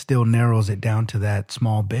 it still narrows it down to that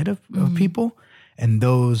small bit of people. And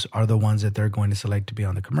those are the ones that they're going to select to be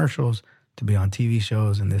on the commercials, to be on TV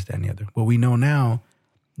shows, and this, that, and the other. What we know now,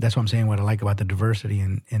 that's what I'm saying, what I like about the diversity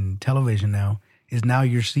in television now, is now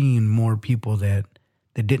you're seeing more people that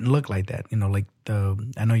didn't look like that. Like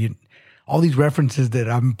I know all these references that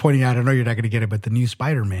I'm pointing out, I know you're not going to get it, but the new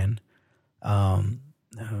Spider-Man,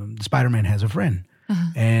 Spider-Man has a friend.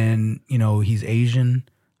 And, he's Asian.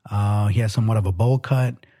 He has somewhat of a bowl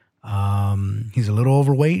cut. He's a little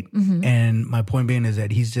overweight. And my point being is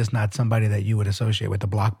that he's just not somebody that you would associate with a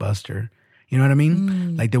blockbuster. You know what I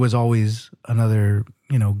mean? Like there was always another,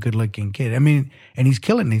 good looking kid. I mean, and he's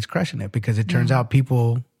killing it. He's crushing it because it turns out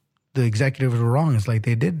the executives were wrong. It's like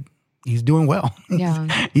he's doing well.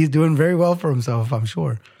 Yeah. He's doing very well for himself, I'm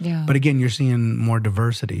sure. Yeah. But again, you're seeing more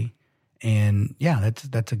diversity. And yeah,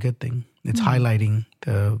 that's a good thing. It's highlighting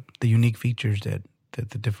the unique features that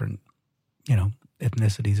the different,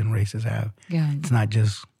 ethnicities and races have. Yeah. It's not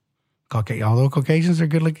just Caucasian, although Caucasians are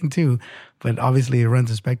good looking too, but obviously it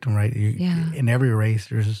runs a spectrum, right? In every race,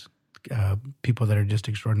 there's people that are just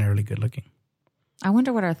extraordinarily good looking. I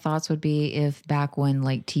wonder what our thoughts would be if back when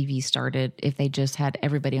like TV started, if they just had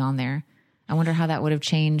everybody on there. I wonder how that would have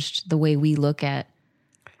changed the way we look at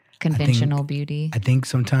conventional beauty. I think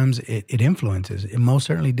sometimes it influences. It most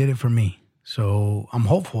certainly did it for me. So I'm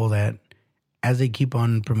hopeful that as they keep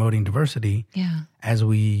on promoting diversity, as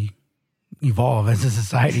we evolve as a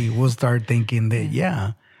society, we'll start thinking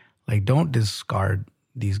that, like don't discard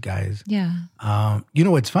these guys. Yeah.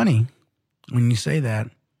 What's funny when you say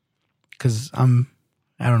that, because I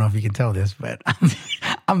don't know if you can tell this, but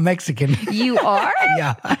I'm Mexican. You are?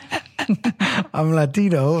 Yeah. I'm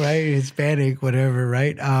Latino, right? Hispanic, whatever,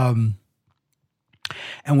 right? And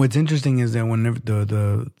what's interesting is that whenever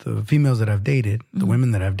the females that I've dated, the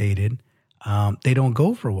women that I've dated, they don't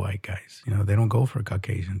go for white guys. They don't go for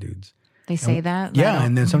Caucasian dudes. They say that? Yeah,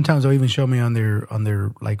 and then sometimes they'll even show me on their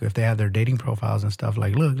like if they have their dating profiles and stuff,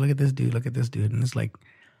 like, look at this dude, and it's like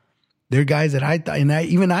they're guys that I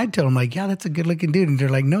tell them like, yeah, that's a good looking dude, and they're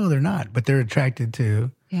like, no, they're not, but they're attracted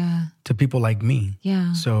to people like me.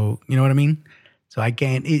 Yeah. So you know what I mean? So I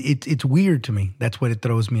can't. It's weird to me. That's what it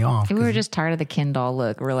throws me off. We were just tired of the Ken doll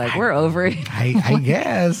look. We're like, we're over it. I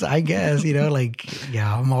guess. Like,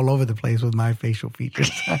 yeah, I'm all over the place with my facial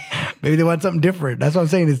features. Maybe they want something different. That's what I'm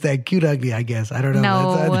saying. It's that cute ugly, I guess. I don't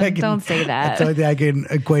know. No, don't say that. That's the only thing I can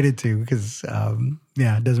equate it to because,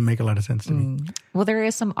 it doesn't make a lot of sense to me. Well, there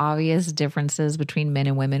is some obvious differences between men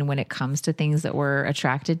and women when it comes to things that we're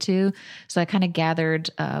attracted to. So I kind of gathered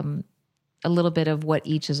a little bit of what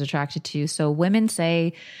each is attracted to. So women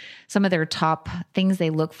say some of their top things they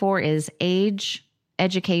look for is age,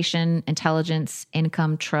 education, intelligence,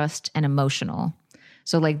 income, trust, and emotional.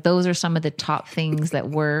 So like those are some of the top things that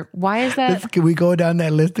why is that? Can we go down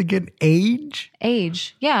that list again? Age?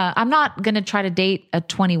 Age. Yeah. I'm not going to try to date a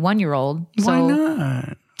 21-year-old. Why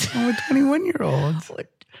not? I'm a 21-year-olds.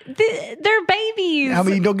 They're babies. I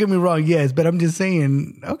mean, don't get me wrong, yes, but I'm just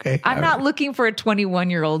saying, okay. I'm not looking for a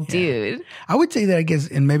 21-year-old dude. I would say that, I guess,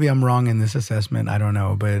 and maybe I'm wrong in this assessment, I don't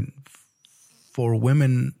know, but for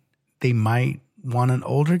women, they might want an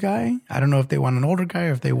older guy. I don't know if they want an older guy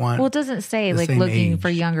or if they want. Well, it doesn't say like looking for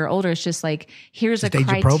younger, older. It's just like, here's a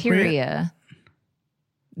criteria.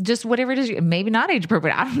 Just whatever it is, maybe not age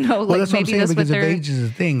appropriate. I don't know. Well, like that's maybe what I'm saying, because if age is a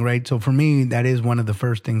thing, right? So for me, that is one of the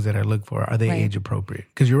first things that I look for. Are they age appropriate?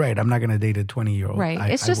 Because you're right. I'm not going to date a 20-year-old. Right.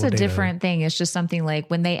 It's just a different thing. It's just something like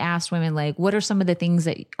when they asked women, like, what are some of the things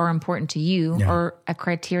that are important to you or a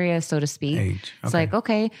criteria, so to speak? Age. Okay. It's like,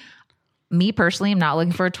 okay, me personally, I'm not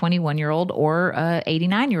looking for a 21-year-old or a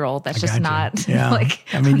 89-year-old. That's just not like.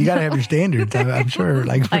 I mean, you got to have your standards. I'm sure.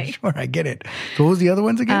 Like, for sure. I get it. So what was the other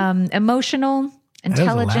ones again? Emotional.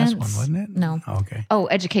 Intelligence. That was the last one, wasn't it? No. Oh, okay. Oh,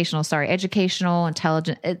 educational. Sorry. Educational,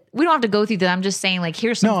 intelligent. We don't have to go through that. I'm just saying, like,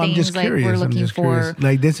 here's some things just like curious. we're looking for. Curious.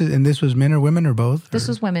 Like this was men or women or both? This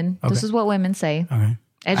was women. Okay. This is what women say. Okay.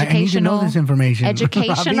 Educational. I need to know this information.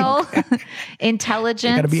 Educational,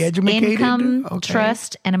 intelligence, gotta be educated. Income,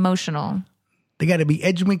 trust, and emotional. They got to be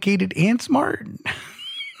educated and smart.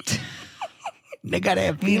 They got to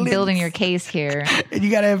have feelings. You're building your case here. And you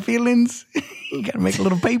got to have feelings. You got to make a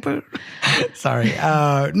little paper. Sorry.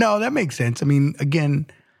 No, that makes sense. I mean, again,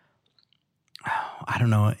 I don't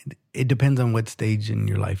know. It depends on what stage in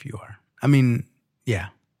your life you are. I mean, yeah.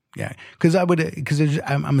 Because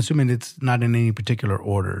I'm assuming it's not in any particular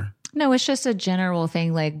order. No, it's just a general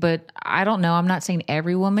thing. Like, but I don't know. I'm not saying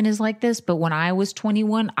every woman is like this, but when I was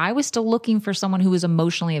 21, I was still looking for someone who was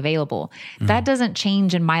emotionally available. That doesn't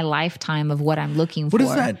change in my lifetime of what I'm looking for.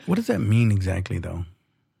 What does that mean exactly, though?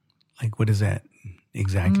 Like, what does that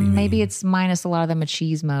exactly mean? Maybe it's minus a lot of the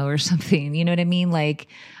machismo or something. You know what I mean? Like,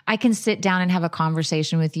 I can sit down and have a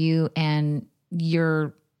conversation with you and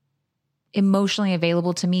you're emotionally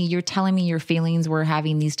available to me. You're telling me your feelings. We're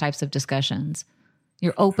having these types of discussions.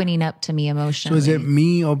 You're opening up to me emotionally. So is it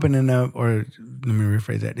me opening up, or let me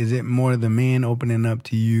rephrase that. Is it more the man opening up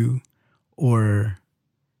to you, or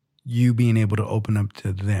you being able to open up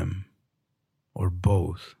to them, or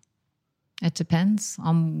both? It depends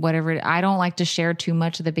on whatever. I don't like to share too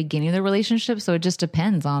much at the beginning of the relationship, so it just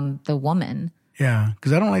depends on the woman. Yeah,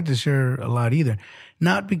 because I don't like to share a lot either.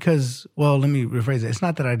 Not because, well, let me rephrase it. It's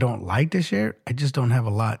not that I don't like to share. I just don't have a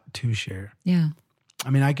lot to share. Yeah. I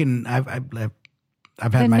mean, I've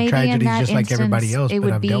had my tragedies just like everybody else,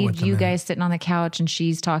 but I've dealt with them. It would be you guys sitting on the couch and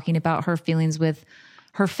she's talking about her feelings with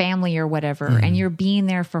her family or whatever, and you're being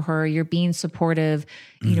there for her, you're being supportive.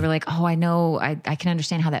 You're like, oh, I know, I can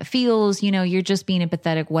understand how that feels. You know, you're just being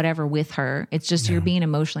empathetic, whatever, with her. It's just you're being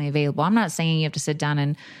emotionally available. I'm not saying you have to sit down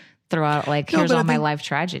and throw out like, here's all my life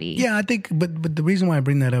tragedy. Yeah, I think, but the reason why I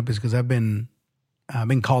bring that up is because I've been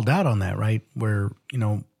called out on that, right? Where, you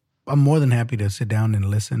know, I'm more than happy to sit down and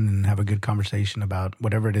listen and have a good conversation about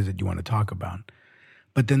whatever it is that you want to talk about.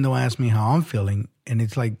 But then they'll ask me how I'm feeling, and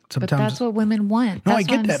it's like sometimes. But that's what women want. No, I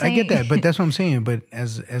get that. But that's what I'm saying. But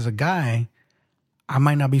as a guy, I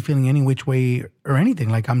might not be feeling any which way or anything.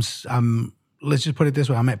 Like I'm. Let's just put it this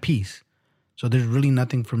way: I'm at peace. So there's really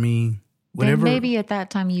nothing for me. Whatever. Then maybe at that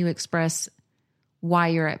time you express why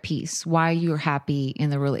you're at peace, why you're happy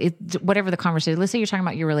in the whatever the conversation. Let's say you're talking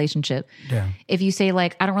about your relationship. Yeah. If you say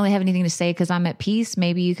like, I don't really have anything to say because I'm at peace,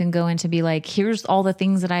 maybe you can go into be like, here's all the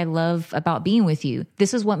things that I love about being with you.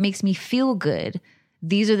 This is what makes me feel good.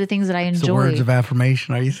 These are the things that I enjoy. So words of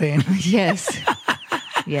affirmation, are you saying? Yes.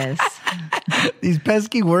 Yes. These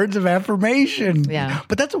pesky words of affirmation. Yeah.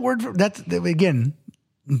 But that's a word for, that's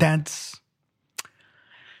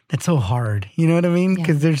That's so hard. You know what I mean? Yeah.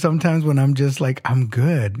 Because there's sometimes when I'm just like, I'm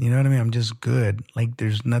good. You know what I mean? I'm just good. Like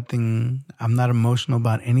there's nothing, I'm not emotional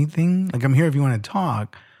about anything. Like I'm here if you want to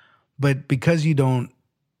talk. But because you don't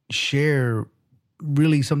share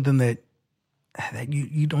really something that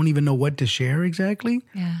you don't even know what to share exactly,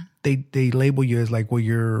 Yeah. they label you as like, well,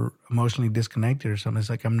 you're emotionally disconnected or something. It's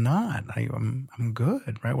like, I'm not. I'm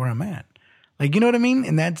good right where I'm at. Like, you know what I mean?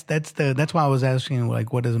 And that's why I was asking,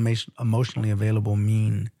 like, what does emotionally available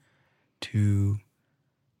mean to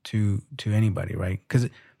anybody, right? Because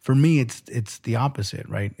for me, it's the opposite,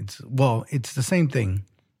 right? It's the same thing,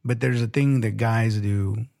 but there's a thing that guys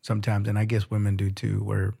do sometimes, and I guess women do too,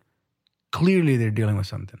 where clearly they're dealing with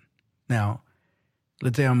something. Now,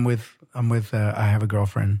 let's say I have a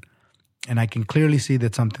girlfriend, and I can clearly see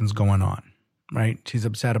that something's going on, right? She's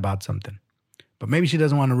upset about something, but maybe she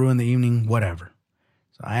doesn't want to ruin the evening, whatever.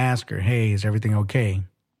 So I ask her, hey, is everything okay?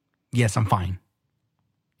 Yes, I'm fine.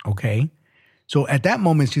 Okay. So at that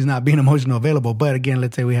moment, she's not being emotional available. But again,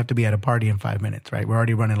 let's say we have to be at a party in 5 minutes, right? We're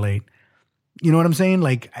already running late. You know what I'm saying?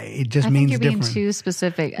 Like it just means different. I think you're being too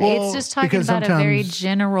specific. Well, it's just talking about a very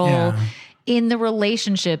general in the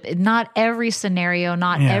relationship. Not every scenario,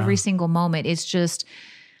 not every single moment. It's just,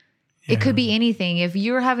 it could be anything. If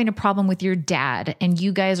you're having a problem with your dad and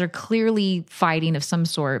you guys are clearly fighting of some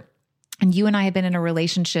sort, and you and I have been in a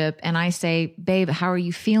relationship and I say, babe, how are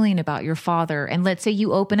you feeling about your father? And let's say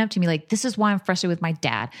you open up to me like, this is why I'm frustrated with my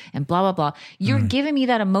dad and blah, blah, blah. You're giving me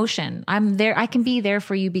that emotion. I'm there. I can be there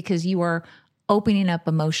for you because you are opening up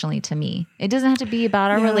emotionally to me. It doesn't have to be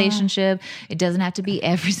about our relationship. It doesn't have to be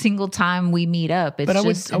every single time we meet up.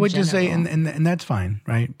 It's I would just say, and that's fine,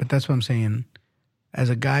 right? But that's what I'm saying.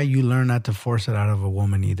 As a guy, you learn not to force it out of a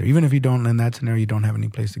woman either. Even if you don't, in that scenario, you don't have any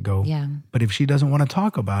place to go. Yeah. But if she doesn't want to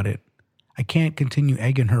talk about it, I can't continue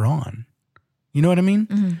egging her on. You know what I mean?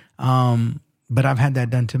 Mm-hmm. But I've had that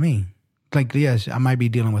done to me. Like, yes, I might be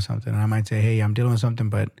dealing with something. And I might say, hey, I'm dealing with something,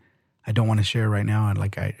 but I don't want to share right now. And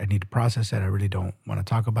like, I need to process it. I really don't want to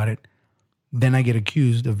talk about it. Then I get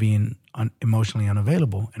accused of being emotionally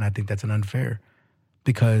unavailable. And I think that's an unfair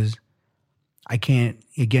because I can't,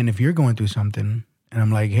 again, if you're going through something and I'm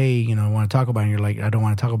like, hey, you know, I want to talk about it. And you're like, I don't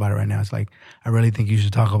want to talk about it right now. It's like, I really think you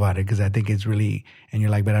should talk about it because I think it's really, and you're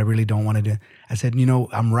like, but I really don't want to do it. I said, you know,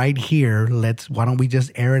 I'm right here. Why don't we just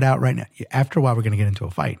air it out right now? After a while, we're going to get into a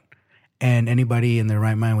fight. And anybody in their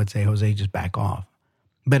right mind would say, Jose, just back off.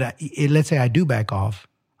 But let's say I do back off.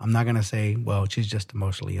 I'm not going to say, well, she's just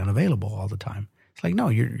emotionally unavailable all the time. It's like, no,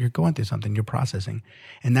 you're going through something, you're processing.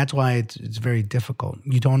 And that's why it's very difficult.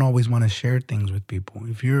 You don't always want to share things with people.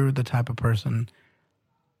 If you're the type of person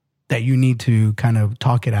that you need to kind of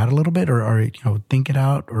talk it out a little bit or you know, think it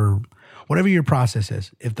out or whatever your process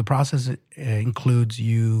is. If the process includes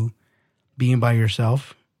you being by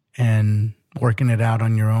yourself and working it out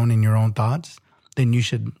on your own in your own thoughts, then you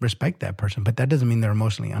should respect that person. But that doesn't mean they're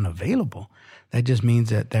emotionally unavailable. That just means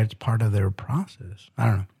that that's part of their process. I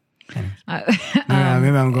don't know.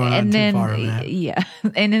 Maybe I'm going on too far on that. Yeah.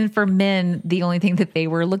 And then for men, the only thing that they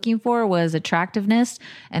were looking for was attractiveness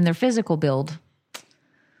and their physical build.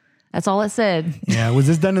 That's all it said. Yeah. Was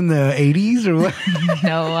this done in the 80s or what?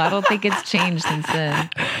 No, I don't think it's changed since then.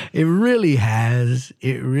 It really has.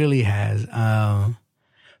 It really has.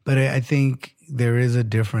 But I think there is a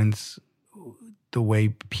difference the way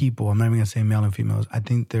people, I'm not even going to say male and females, I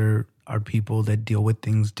think there are people that deal with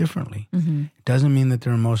things differently. Mm-hmm. It doesn't mean that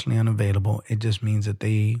they're emotionally unavailable. It just means that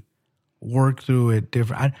they work through it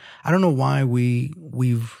different. I don't know why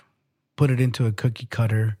we've put it into a cookie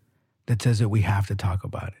cutter that says that we have to talk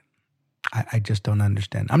about it. I just don't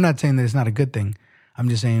understand. I'm not saying that it's not a good thing. I'm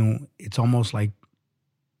just saying it's almost like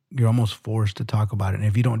you're almost forced to talk about it. And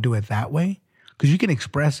if you don't do it that way, because you can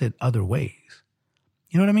express it other ways.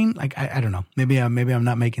 You know what I mean? Like, I don't know. Maybe I'm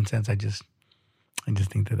not making sense. I just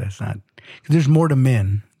think that that's not, because there's more to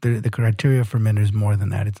men. The criteria for men is more than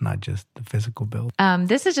that. It's not just the physical build.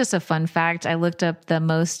 This is just a fun fact. I looked up the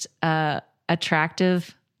most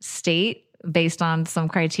attractive state based on some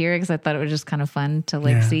criteria because I thought it was just kind of fun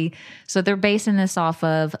to see. So they're basing this off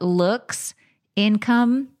of looks,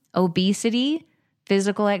 income, obesity,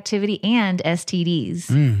 physical activity, and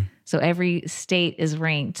STDs. So every state is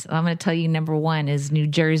ranked. I'm going to tell you number 1 is New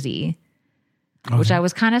Jersey, which I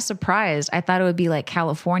was kind of surprised. I thought it would be like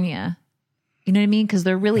California. You know what I mean? Because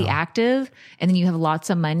they're really active and then you have lots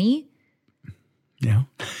of money. Yeah.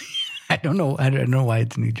 I don't know. I don't know why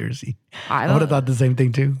it's New Jersey. I would have thought the same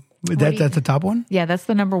thing too. That's the top one? Yeah, that's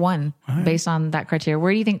the number 1 based on that criteria.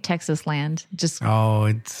 Where do you think Texas lands?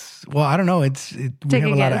 I don't know. We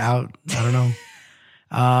have a lot of I don't know.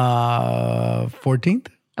 14th?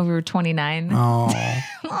 We were 29. Oh,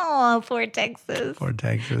 Oh, poor Texas. poor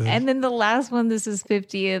Texas. And then the last one, this is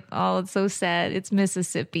 50th. Oh, it's so sad. It's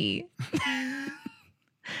Mississippi.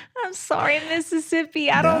 I'm sorry, Mississippi.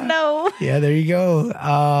 I don't know. Yeah, there you go.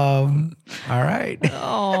 All right.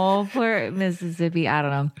 Oh, poor Mississippi. I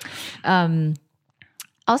don't know.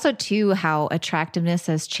 Also, too, how attractiveness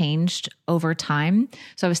has changed over time.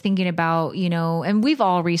 So I was thinking about, and we've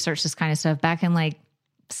all researched this kind of stuff back in like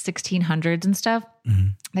 1600s and stuff.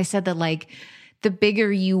 They said that like the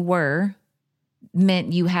bigger you were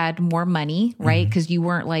meant you had more money, right? Because you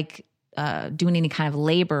weren't like doing any kind of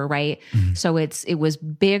labor, right? So it was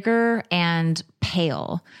bigger and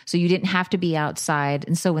pale. So you didn't have to be outside.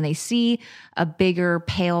 And so when they see a bigger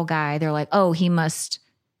pale guy, they're like, oh, he must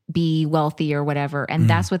be wealthy or whatever. And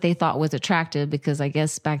that's what they thought was attractive, because I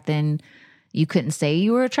guess back then you couldn't say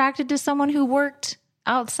you were attracted to someone who worked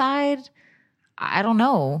outside. I don't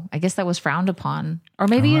know. I guess that was frowned upon. Or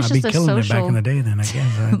maybe it's just a social, back in the day then, I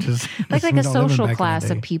guess. Just, like a social class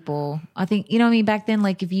of people. I think, back then,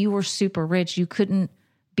 like if you were super rich, you couldn't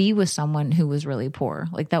be with someone who was really poor.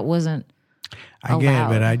 Like that wasn't I get it,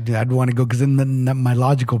 but I'd want to go, because then my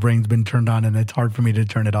logical brain's been turned on and it's hard for me to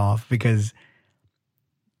turn it off, because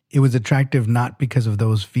it was attractive not because of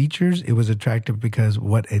those features. It was attractive because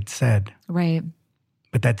what it said. Right.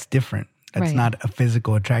 But that's different. That's not a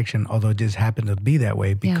physical attraction, although it just happened to be that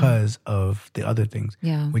way because of the other things,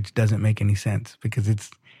 which doesn't make any sense because it's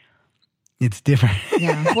different.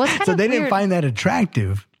 Yeah. Well, it's so they weird. didn't find that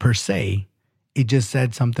attractive per se. It just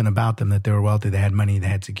said something about them, that they were wealthy, they had money, they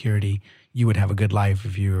had security. You would have a good life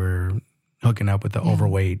if you were hooking up with the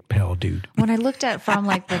overweight, pale dude. When I looked at from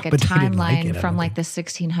like a timeline from like the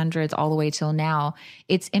 1600s all the way till now,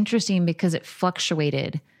 it's interesting because it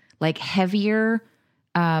fluctuated. Like heavier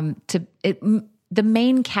the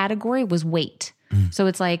main category was weight. So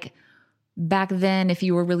it's like back then, if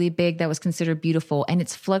you were really big, that was considered beautiful, and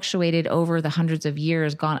it's fluctuated over the hundreds of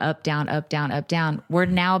years, gone up, down, up, down, up, down. We're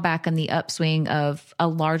now back in the upswing of a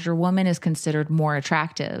larger woman is considered more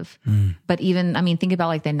attractive. But even, think about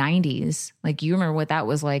like the 90s. Like you remember what that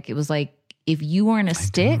was like. It was like, if you weren't a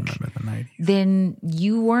stick, then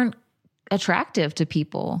you weren't attractive to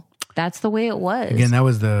people. That's the way it was. Again, that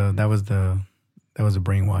was a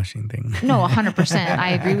brainwashing thing. No, 100%. I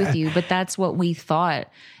agree with you. But that's what we thought.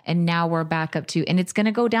 And now we're back up to, and it's going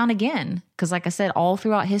to go down again. Because like I said, all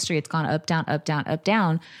throughout history, it's gone up, down, up, down, up,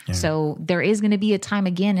 down. Yeah. So there is going to be a time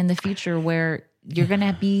again in the future where you're going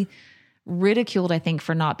to be ridiculed, I think,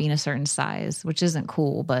 for not being a certain size, which isn't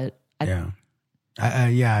cool. But again,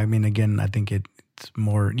 I think it's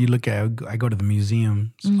more, you look at, I go to the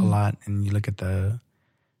museums a lot, and you look at the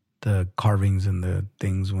carvings and the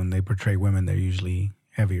things when they portray women, they're usually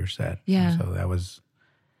heavier set. Yeah. And so that was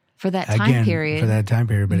for that time period.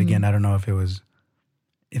 But again, I don't know if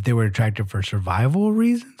they were attractive for survival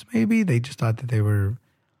reasons. Maybe they just thought that they were,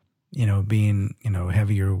 being,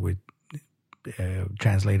 heavier with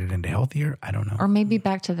translated into healthier. I don't know. Or maybe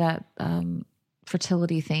back to that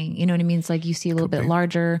fertility thing. You know what I mean? It's like you see a little bit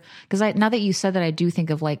larger. Because now that you said that, I do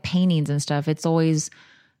think of like paintings and stuff. It's always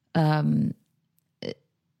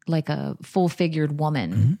like a full-figured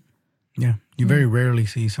woman. Yeah. You very rarely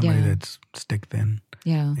see somebody that's stick thin.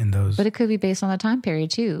 Yeah. In those. But it could be based on the time period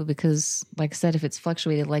too, because like I said, if it's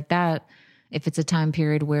fluctuated like that, if it's a time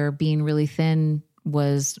period where being really thin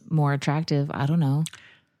was more attractive, I don't know.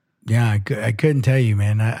 Yeah, I couldn't tell you,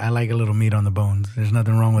 man. I like a little meat on the bones. There's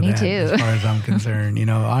nothing wrong with Me that too. as far as I'm concerned.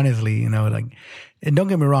 Honestly, like, and don't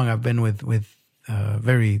get me wrong, I've been with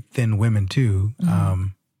very thin women too.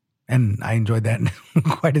 And I enjoyed that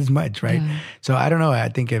quite as much, right? Yeah. So I don't know. I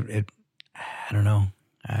think I don't know.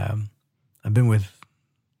 I've been with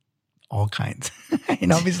all kinds.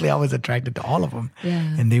 And obviously I was attracted to all of them. Yeah.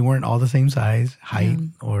 And they weren't all the same size, height,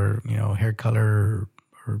 or, hair color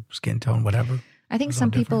or skin tone, whatever. I think some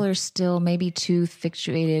people are still maybe too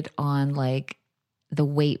fixated on like the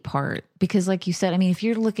weight part. Because like you said, if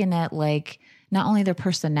you're looking at like not only their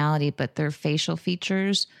personality, but their facial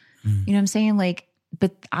features, you know what I'm saying? Like,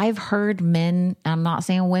 but I've heard men, I'm not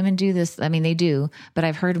saying women do this. They do, but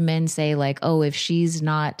I've heard men say like, oh, if she's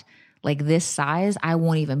not like this size, I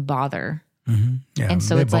won't even bother. Yeah, and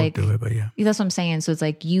so it's like, do it, but yeah, that's what I'm saying. So it's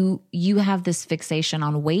like you have this fixation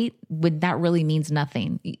on weight when that really means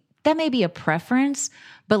nothing. That may be a preference,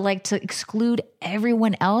 but like to exclude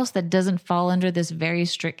everyone else that doesn't fall under this very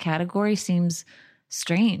strict category seems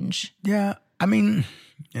strange. Yeah.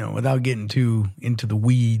 Without getting too into the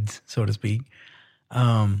weeds, so to speak,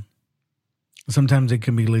 sometimes it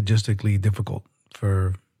can be logistically difficult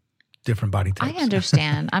for different body types. I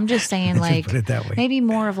understand. I'm just saying, like, put it that way. Maybe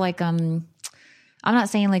more of like I'm not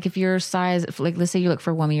saying like if you're size, like let's say you look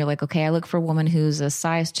for a woman, you're like, okay, I look for a woman who's a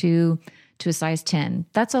size 2 to a size 10.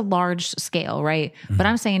 That's a large scale, right? But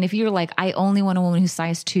I'm saying if you're like, I only want a woman who's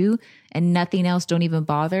size 2 and nothing else, don't even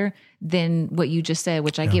bother, then what you just said,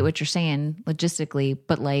 which I get what you're saying logistically,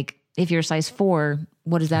 but like if you're a size 4,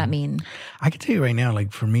 what does that mean? I can tell you right now,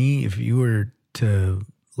 like for me, if you were to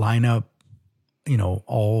line up,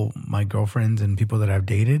 all my girlfriends and people that I've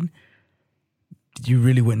dated, you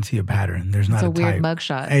really wouldn't see a pattern. There's not a weird type.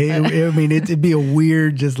 mugshot. I mean, it'd be a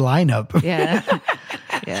weird just lineup. Yeah.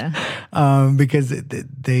 Yeah. Because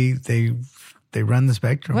they run the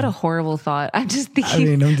spectrum. What a horrible thought. I'm just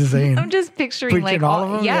thinking. I'm just saying. I'm just picturing like all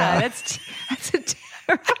of them. Yeah, that's a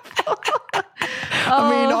terrible. I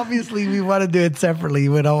mean, obviously we want to do it separately.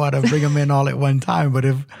 We don't want to bring them in all at one time. But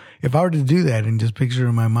if I were to do that and just picture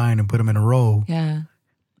in my mind and put them in a row, yeah,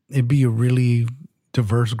 it'd be a really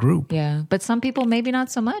diverse group. Yeah. But some people, maybe not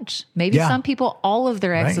so much. Maybe some people, all of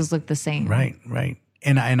their exes look the same. Right.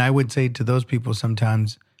 And I would say to those people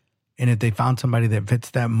sometimes, and if they found somebody that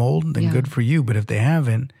fits that mold, then good for you. But if they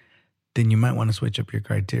haven't, then you might want to switch up your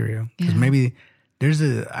criteria. Because maybe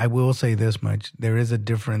I will say this much, there is a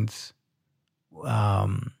difference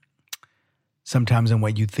sometimes in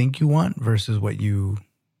what you think you want versus what you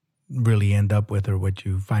really end up with or what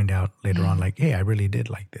you find out later on. Like, hey, I really did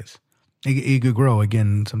like this. It could grow.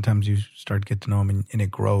 Again, sometimes you start to get to know them and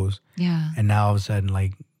it grows. Yeah. And now all of a sudden,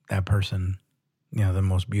 like that person, the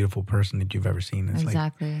most beautiful person that you've ever seen. It's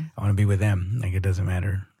exactly. Like, I want to be with them. Like, it doesn't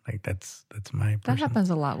matter. Like, that's my person. That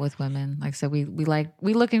happens a lot with women. Like, so we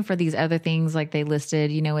looking for these other things like they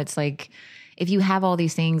listed. It's like if you have all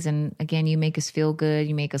these things and again, you make us feel good,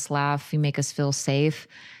 you make us laugh, you make us feel safe,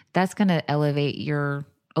 that's going to elevate your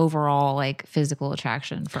overall like physical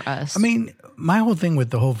attraction for us. I mean, my whole thing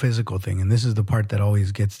with the whole physical thing, and this is the part that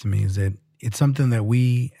always gets to me, is that it's something that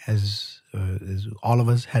we as all of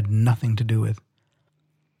us had nothing to do with.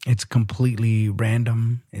 It's completely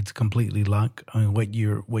random. It's completely luck. I mean, what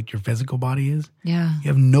your physical body is. Yeah. You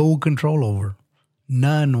have no control over.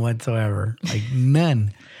 None whatsoever. Like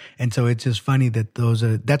none. And so it's just funny that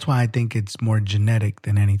that's why I think it's more genetic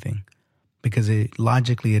than anything. Because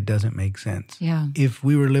logically it doesn't make sense. Yeah. If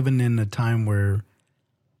we were living in a time where,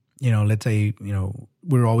 let's say, we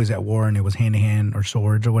were always at war and it was hand to hand or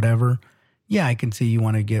swords or whatever. Yeah, I can see you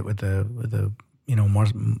want to get with a more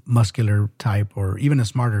muscular type or even a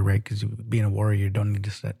smarter, right? Because being a warrior, you don't need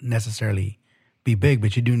to necessarily be big,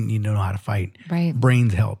 but you do need to know how to fight. Right.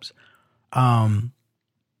 Brains helps.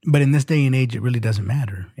 But in this day and age, it really doesn't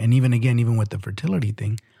matter. And even with the fertility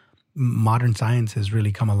thing, modern science has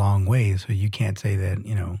really come a long way. So you can't say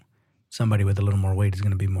that, somebody with a little more weight is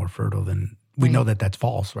going to be more fertile than we know that that's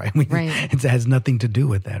false, right? It has nothing to do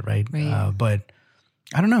with that, right? But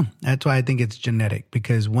I don't know. That's why I think it's genetic,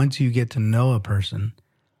 because once you get to know a person,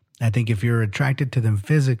 I think if you're attracted to them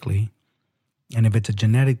physically, and if it's a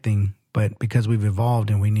genetic thing, but because we've evolved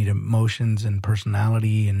and we need emotions and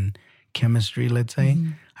personality and chemistry, let's say,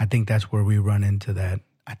 I think that's where we run into that.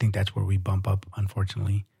 I think that's where we bump up,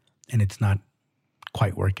 unfortunately, and it's not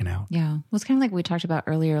quite working out. Yeah. Well, it's kind of like we talked about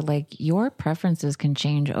earlier, like your preferences can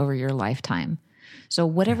change over your lifetime. So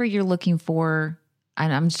whatever you're looking for,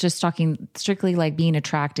 and I'm just talking strictly like being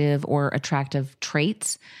attractive or attractive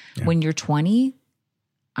traits when you're 20.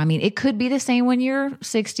 I mean, it could be the same when you're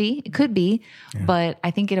 60. It could be, but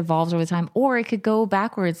I think it evolves over time. Or it could go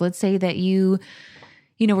backwards. Let's say that you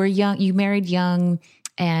were young, you married young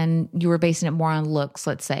and you were basing it more on looks,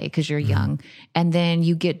 let's say, because you're young. And then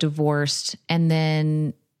you get divorced and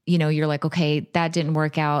then, you're like, okay, that didn't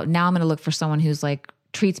work out. Now I'm going to look for someone who's like,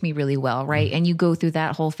 treats me really well, right? And you go through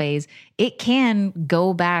that whole phase. It can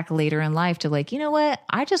go back later in life to like, you know what?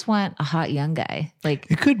 I just want a hot young guy.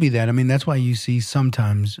 Like, it could be that. I mean, that's why you see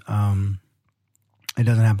sometimes, it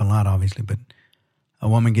doesn't happen a lot, obviously, but a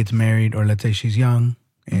woman gets married, or let's say she's young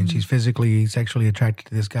and she's physically, sexually attracted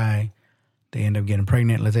to this guy. They end up getting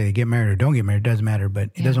pregnant. Let's say they get married or don't get married. It doesn't matter, but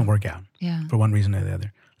it doesn't work out for one reason or the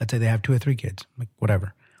other. Let's say they have 2 or 3 kids, like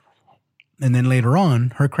whatever. And then later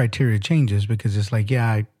on, her criteria changes because it's like,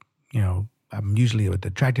 I'm usually with the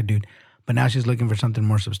attracted dude, but now she's looking for something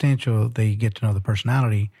more substantial. They get to know the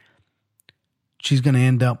personality. She's going to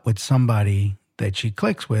end up with somebody that she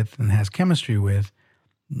clicks with and has chemistry with.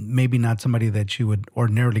 Maybe not somebody that she would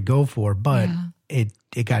ordinarily go for, but it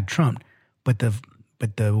got trumped. But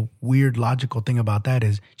the weird logical thing about that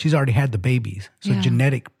is she's already had the babies. So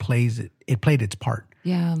genetic played its part.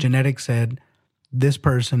 Yeah. Genetics said, this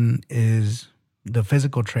person is the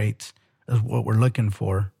physical traits is what we're looking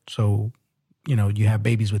for. So you have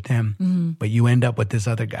babies with him, but you end up with this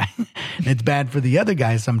other guy. And it's bad for the other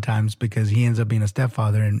guy sometimes because he ends up being a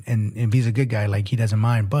stepfather. And if he's a good guy, like he doesn't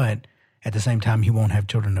mind, but at the same time, he won't have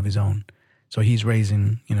children of his own. So he's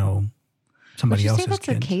raising, somebody else's kids. Would you say that's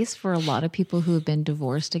the case for a lot of people who have been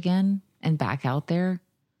divorced again and back out there?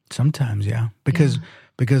 Sometimes, yeah. Because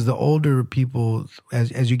the older people,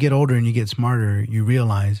 as you get older and you get smarter, you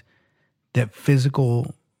realize that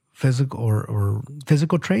physical or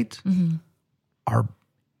physical traits are,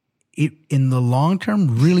 in the long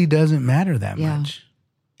term, really doesn't matter that much.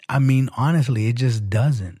 I mean, honestly, it just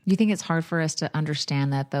doesn't. You think it's hard for us to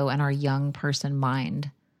understand that, though, in our young person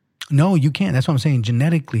mind? No, you can't. That's what I'm saying.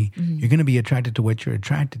 Genetically, you're going to be attracted to what you're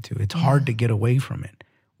attracted to. It's hard to get away from it.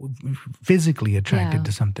 Physically attracted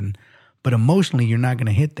to something, but emotionally, you're not going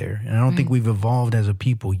to hit there. And I don't think we've evolved as a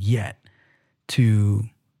people yet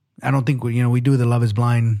I don't think, we do the love is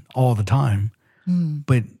blind all the time,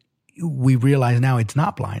 but we realize now it's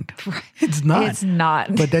not blind. Right. It's not. It's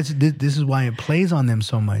not. But this is why it plays on them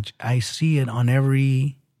so much. I see it on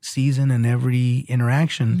every season and every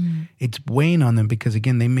interaction. It's weighing on them because,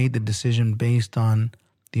 again, they made the decision based on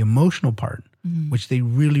the emotional part, which they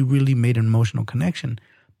really, really made an emotional connection.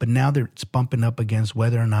 But now it's bumping up against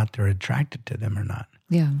whether or not they're attracted to them or not.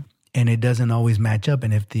 Yeah. And it doesn't always match up.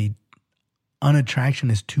 And if the unattraction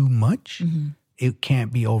is too much, it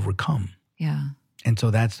can't be overcome. Yeah. And so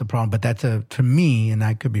that's the problem. But that's for me, and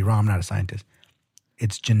I could be wrong, I'm not a scientist,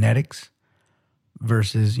 it's genetics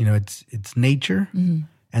versus, it's nature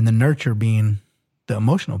and the nurture being the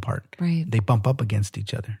emotional part. Right. They bump up against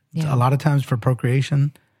each other. Yeah. So a lot of times for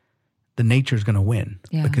procreation, the nature is going to win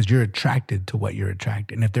because you're attracted to what you're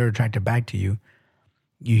attracted. And if they're attracted back to you,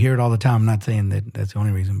 you hear it all the time. I'm not saying that that's the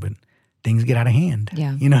only reason, but things get out of hand.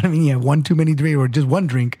 Yeah. You know what I mean? You have one too many drinks or just one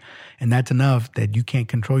drink, and that's enough that you can't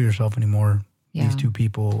control yourself anymore. Yeah. These two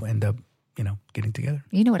people end up, getting together.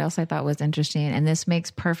 You know what else I thought was interesting? And this makes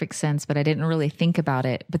perfect sense, but I didn't really think about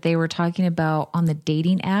it. But they were talking about on the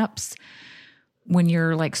dating apps, when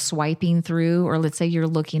you're like swiping through, or let's say you're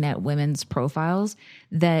looking at women's profiles,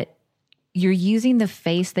 that you're using the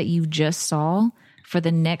face that you just saw for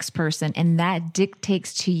the next person. And that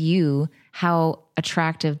dictates to you how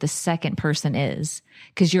attractive the second person is,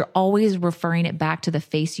 because you're always referring it back to the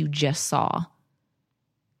face you just saw.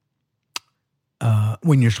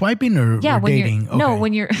 When you're swiping or dating? Okay. No,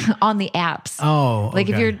 when you're on the apps. Oh, okay. Like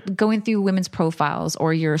if you're going through women's profiles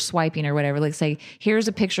or you're swiping or whatever, like say, here's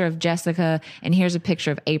a picture of Jessica and here's a picture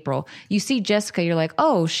of April. You see Jessica, you're like,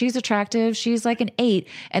 oh, she's attractive. She's like an 8.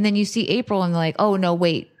 And then you see April and like, oh, no,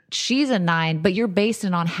 wait, she's a 9. But you're basing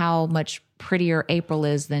it on how much prettier April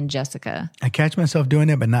is than Jessica. I catch myself doing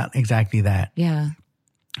it, but not exactly that. Yeah.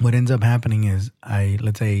 What ends up happening is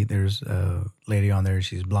let's say there's a lady on there,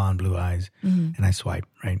 she's blonde, blue eyes, and I swipe,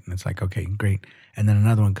 right? And it's like, okay, great. And then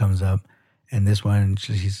another one comes up, and this one,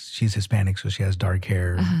 she's Hispanic, so she has dark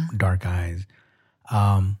hair, dark eyes.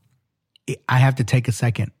 I have to take a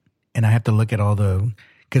second, and I have to look at all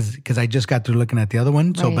because I just got through looking at the other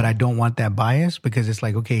one, so, but I don't want that bias because it's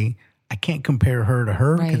like, okay, I can't compare her to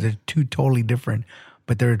her because they're two totally different.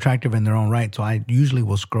 But they're attractive in their own right. So I usually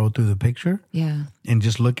will scroll through the picture and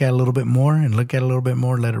just look at it a little bit more and look at it a little bit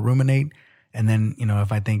more, let it ruminate. And then,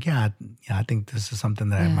 if I think, I think this is something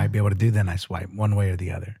that I might be able to do, then I swipe one way or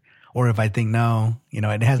the other. Or if I think, no,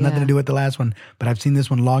 it has nothing to do with the last one, but I've seen this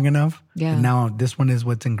one long enough. Yeah. And now this one is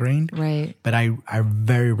what's ingrained. Right. But I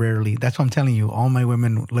very rarely, that's what I'm telling you, all my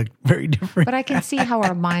women look very different. But I can see how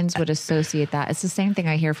our minds would associate that. It's the same thing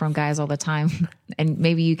I hear from guys all the time. And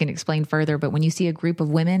maybe you can explain further, but when you see a group of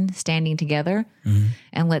women standing together,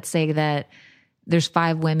 and let's say that there's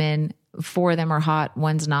 5 women, 4 of them are hot,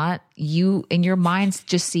 one's not, you in your minds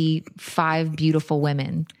just see 5 beautiful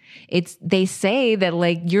women. They say that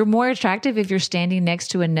like you're more attractive if you're standing next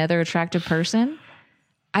to another attractive person.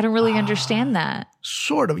 I don't really understand that.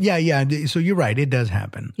 Sort of. Yeah. So you're right. It does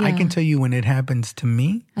happen. Yeah. I can tell you when it happens to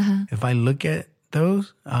me, if I look at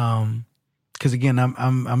those, because again,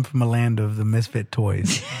 I'm from a land of the misfit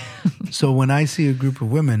toys. So when I see a group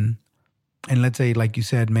of women, and let's say, like you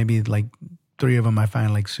said, maybe like 3 of them I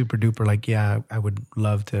find like super duper, like, yeah, I would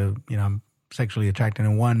love to, I'm sexually attracted,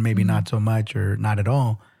 and one maybe not so much or not at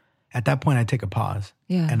all. At that point, I take a pause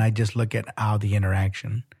and I just look at how the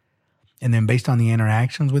interaction. And then based on the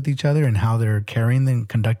interactions with each other and how they're carrying and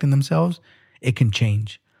conducting themselves, it can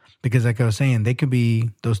change. Because like I was saying,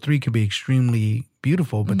 those 3 could be extremely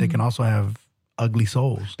beautiful, but they can also have ugly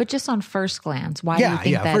souls. But just on first glance, why do you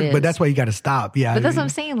think that is? But that's why you got to stop. Yeah. But that's what I'm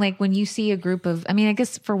saying. Like when you see a group of, I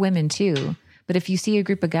guess for women too, but if you see a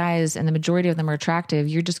group of guys and the majority of them are attractive,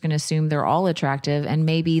 you're just going to assume they're all attractive. And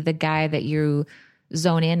maybe the guy that you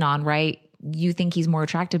zone in on, right, you think he's more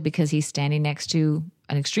attractive because he's standing next to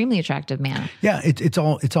an extremely attractive man. Yeah, it's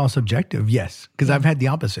all subjective, yes. Because I've had the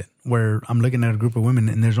opposite, where I'm looking at a group of women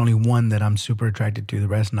and there's only one that I'm super attracted to, the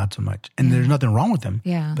rest not so much. And there's nothing wrong with them.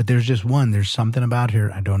 Yeah. But there's just one. There's something about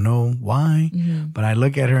her. I don't know why, but I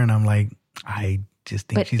look at her and I'm like, I just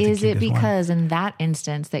think she's the cutest one. But is it because in that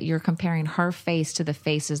instance that you're comparing her face to the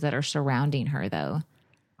faces that are surrounding her, though?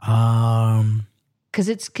 Because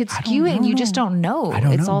it could skew it and you just don't know.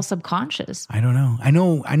 It's all subconscious. I don't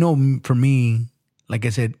know. I know for me, like I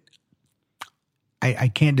said, I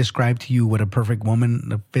can't describe to you what a perfect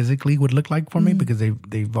woman physically would look like for me because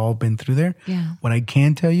they've all been through there. Yeah. What I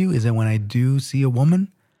can tell you is that when I do see a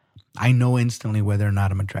woman, I know instantly whether or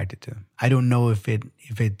not I'm attracted to them. I don't know if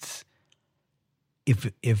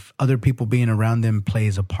other people being around them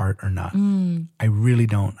plays a part or not. I really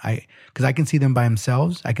don't. Because I can see them by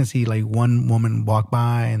themselves. I can see like one woman walk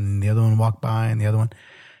by and the other one walk by and the other one.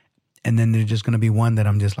 And then there's just going to be one that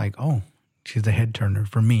I'm just like, oh, she's a head turner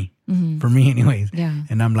for me. For me anyways. Yeah.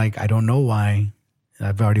 And I'm like, I don't know why.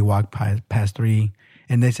 I've already walked past 3.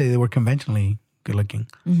 And they say they were conventionally good looking.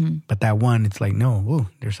 But that one, it's like, no, ooh,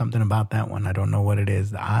 there's something about that one. I don't know what it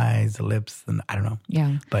is. The eyes, the lips, and I don't know.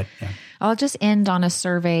 Yeah. But yeah. I'll just end on a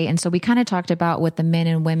survey. And so we kind of talked about what the men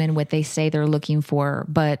and women, what they say they're looking for.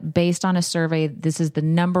 But based on a survey, this is the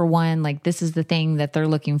number one, like this is the thing that they're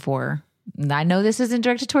looking for. I know this isn't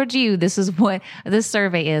directed towards you. This is what this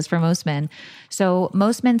survey is for most men. So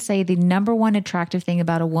most men say the number one attractive thing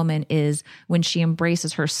about a woman is when she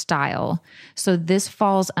embraces her style. So this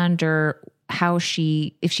falls under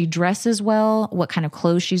if she dresses well, what kind of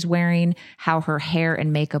clothes she's wearing, how her hair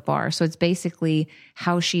and makeup are. So it's basically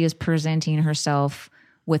how she is presenting herself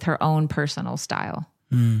with her own personal style.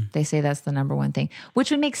 They say that's the number one thing,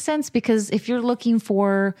 which would make sense because if you're looking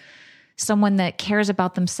for someone that cares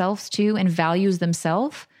about themselves too and values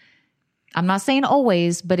themselves, I'm not saying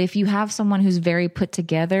always, but if you have someone who's very put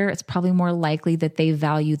together, it's probably more likely that they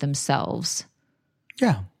value themselves.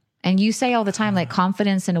 Yeah. And you say all the time, like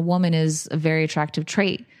confidence in a woman is a very attractive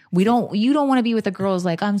trait. You don't want to be with a girl who's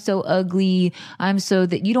like, I'm so ugly.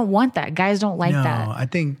 You don't want that. Guys don't like that. No, I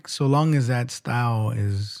think so long as that style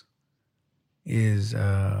is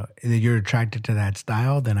that you're attracted to that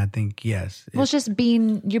style, then I think yes. Well, it's just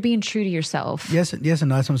you're being true to yourself. Yes, and that's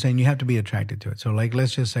what I'm saying. You have to be attracted to it. So like,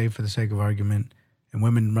 let's just say for the sake of argument, and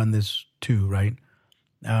women run this too, right?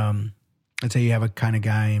 Let's say you have a kind of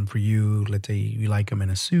guy, and for you, let's say you like him in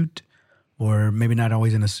a suit, or maybe not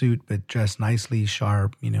always in a suit, but dressed nicely,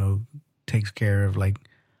 sharp, takes care of like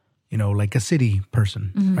a city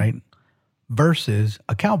person, right? Versus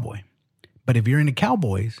a cowboy. But if you're into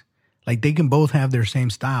cowboys, like they can both have their same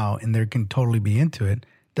style and they can totally be into it.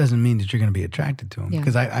 Doesn't mean that you're going to be attracted to them.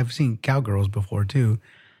 Because I've seen cowgirls before too.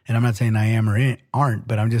 And I'm not saying I am or aren't,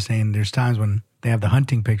 but I'm just saying there's times when they have the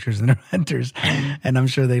hunting pictures and they're hunters. And I'm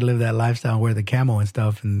sure they live that lifestyle, wear the camo and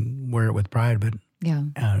stuff and wear it with pride. But yeah,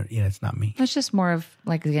 it's not me. It's just more of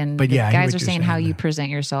like, again, but yeah, guys are saying how you present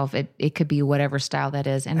yourself. It could be whatever style that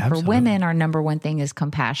is. And Absolutely. For women, our number one thing is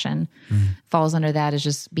compassion. Falls under that is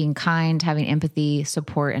just being kind, having empathy,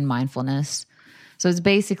 support, and mindfulness. So it's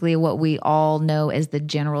basically what we all know as the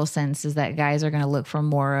general sense is that guys are going to look for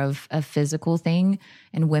more of a physical thing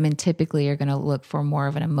and women typically are going to look for more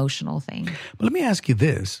of an emotional thing. But let me ask you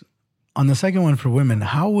this. On the second one for women,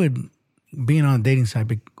 how would being on a dating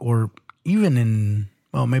site or even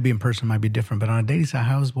maybe in person might be different, but on a dating site,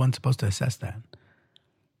 how is one supposed to assess that?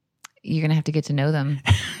 You're going to have to get to know them.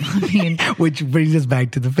 I mean, which brings us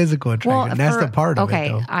back to the physical attraction. That's the part of it,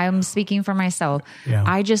 though. Okay, I'm speaking for myself. Yeah.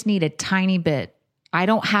 I just need a tiny bit. I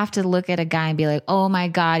don't have to look at a guy and be like, oh my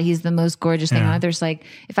God, he's the most gorgeous thing on earth. There's like,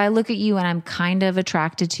 if I look at you and I'm kind of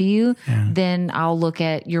attracted to you, then I'll look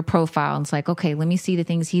at your profile and it's like, okay, let me see the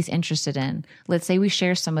things he's interested in. Let's say we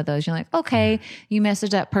share some of those. You're like, okay, you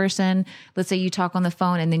message that person. Let's say you talk on the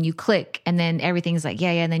phone and then you click and then everything's like,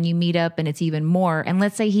 yeah. And then you meet up and it's even more. And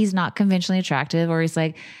let's say he's not conventionally attractive or he's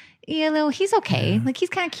like, he's okay. Like he's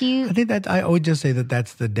kind of cute. I think that I would just say that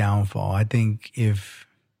that's the downfall. I think if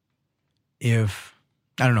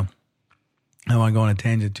I don't know. I don't want to go on a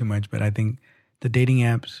tangent too much, but I think the dating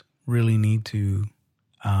apps really need to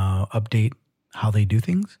update how they do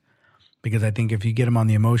things. Because I think if you get them on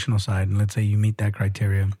the emotional side, and let's say you meet that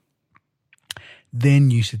criteria,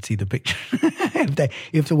 then you should see the picture.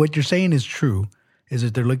 if what you're saying is true, is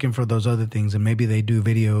that they're looking for those other things, and maybe they do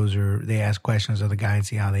videos or they ask questions of the guy and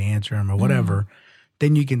see how they answer them or whatever,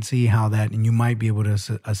 then you can see how that, and you might be able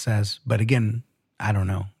to assess. But again, I don't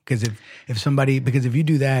know. Because if you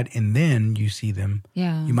do that and then you see them,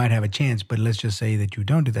 you might have a chance. But let's just say that you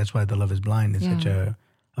don't do. That's why the Love is Blind is such a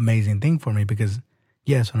amazing thing for me. Because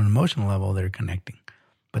yes, on an emotional level, they're connecting.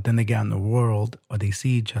 But then they get out in the world or they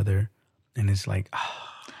see each other and it's like,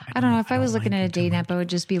 I don't know. If I was looking at a dating app, I would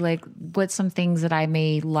just be like, what's some things that I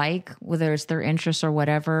may like, whether it's their interests or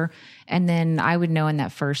whatever. And then I would know in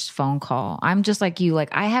that first phone call. I'm just like you. Like,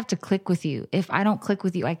 I have to click with you. If I don't click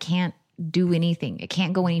with you, I can't do anything. It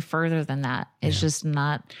can't go any further than that. It's just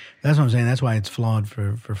not. That's what I'm saying. That's why it's flawed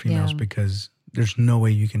for females because there's no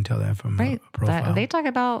way you can tell that from a profile. They talk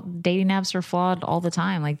about dating apps are flawed all the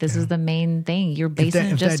time. Like this is the main thing. You're basing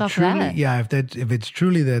it just off that. Yeah, if it's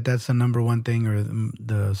truly that's the number one thing, or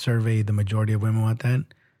the survey, the majority of women want that,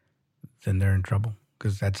 then they're in trouble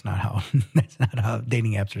because that's not how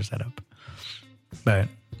dating apps are set up. But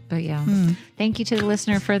yeah, thank you to the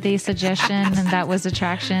listener for the suggestion, and that was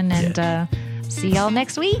Attraction. And see y'all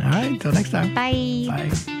next week. All right, until next time. Bye.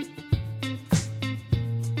 Bye.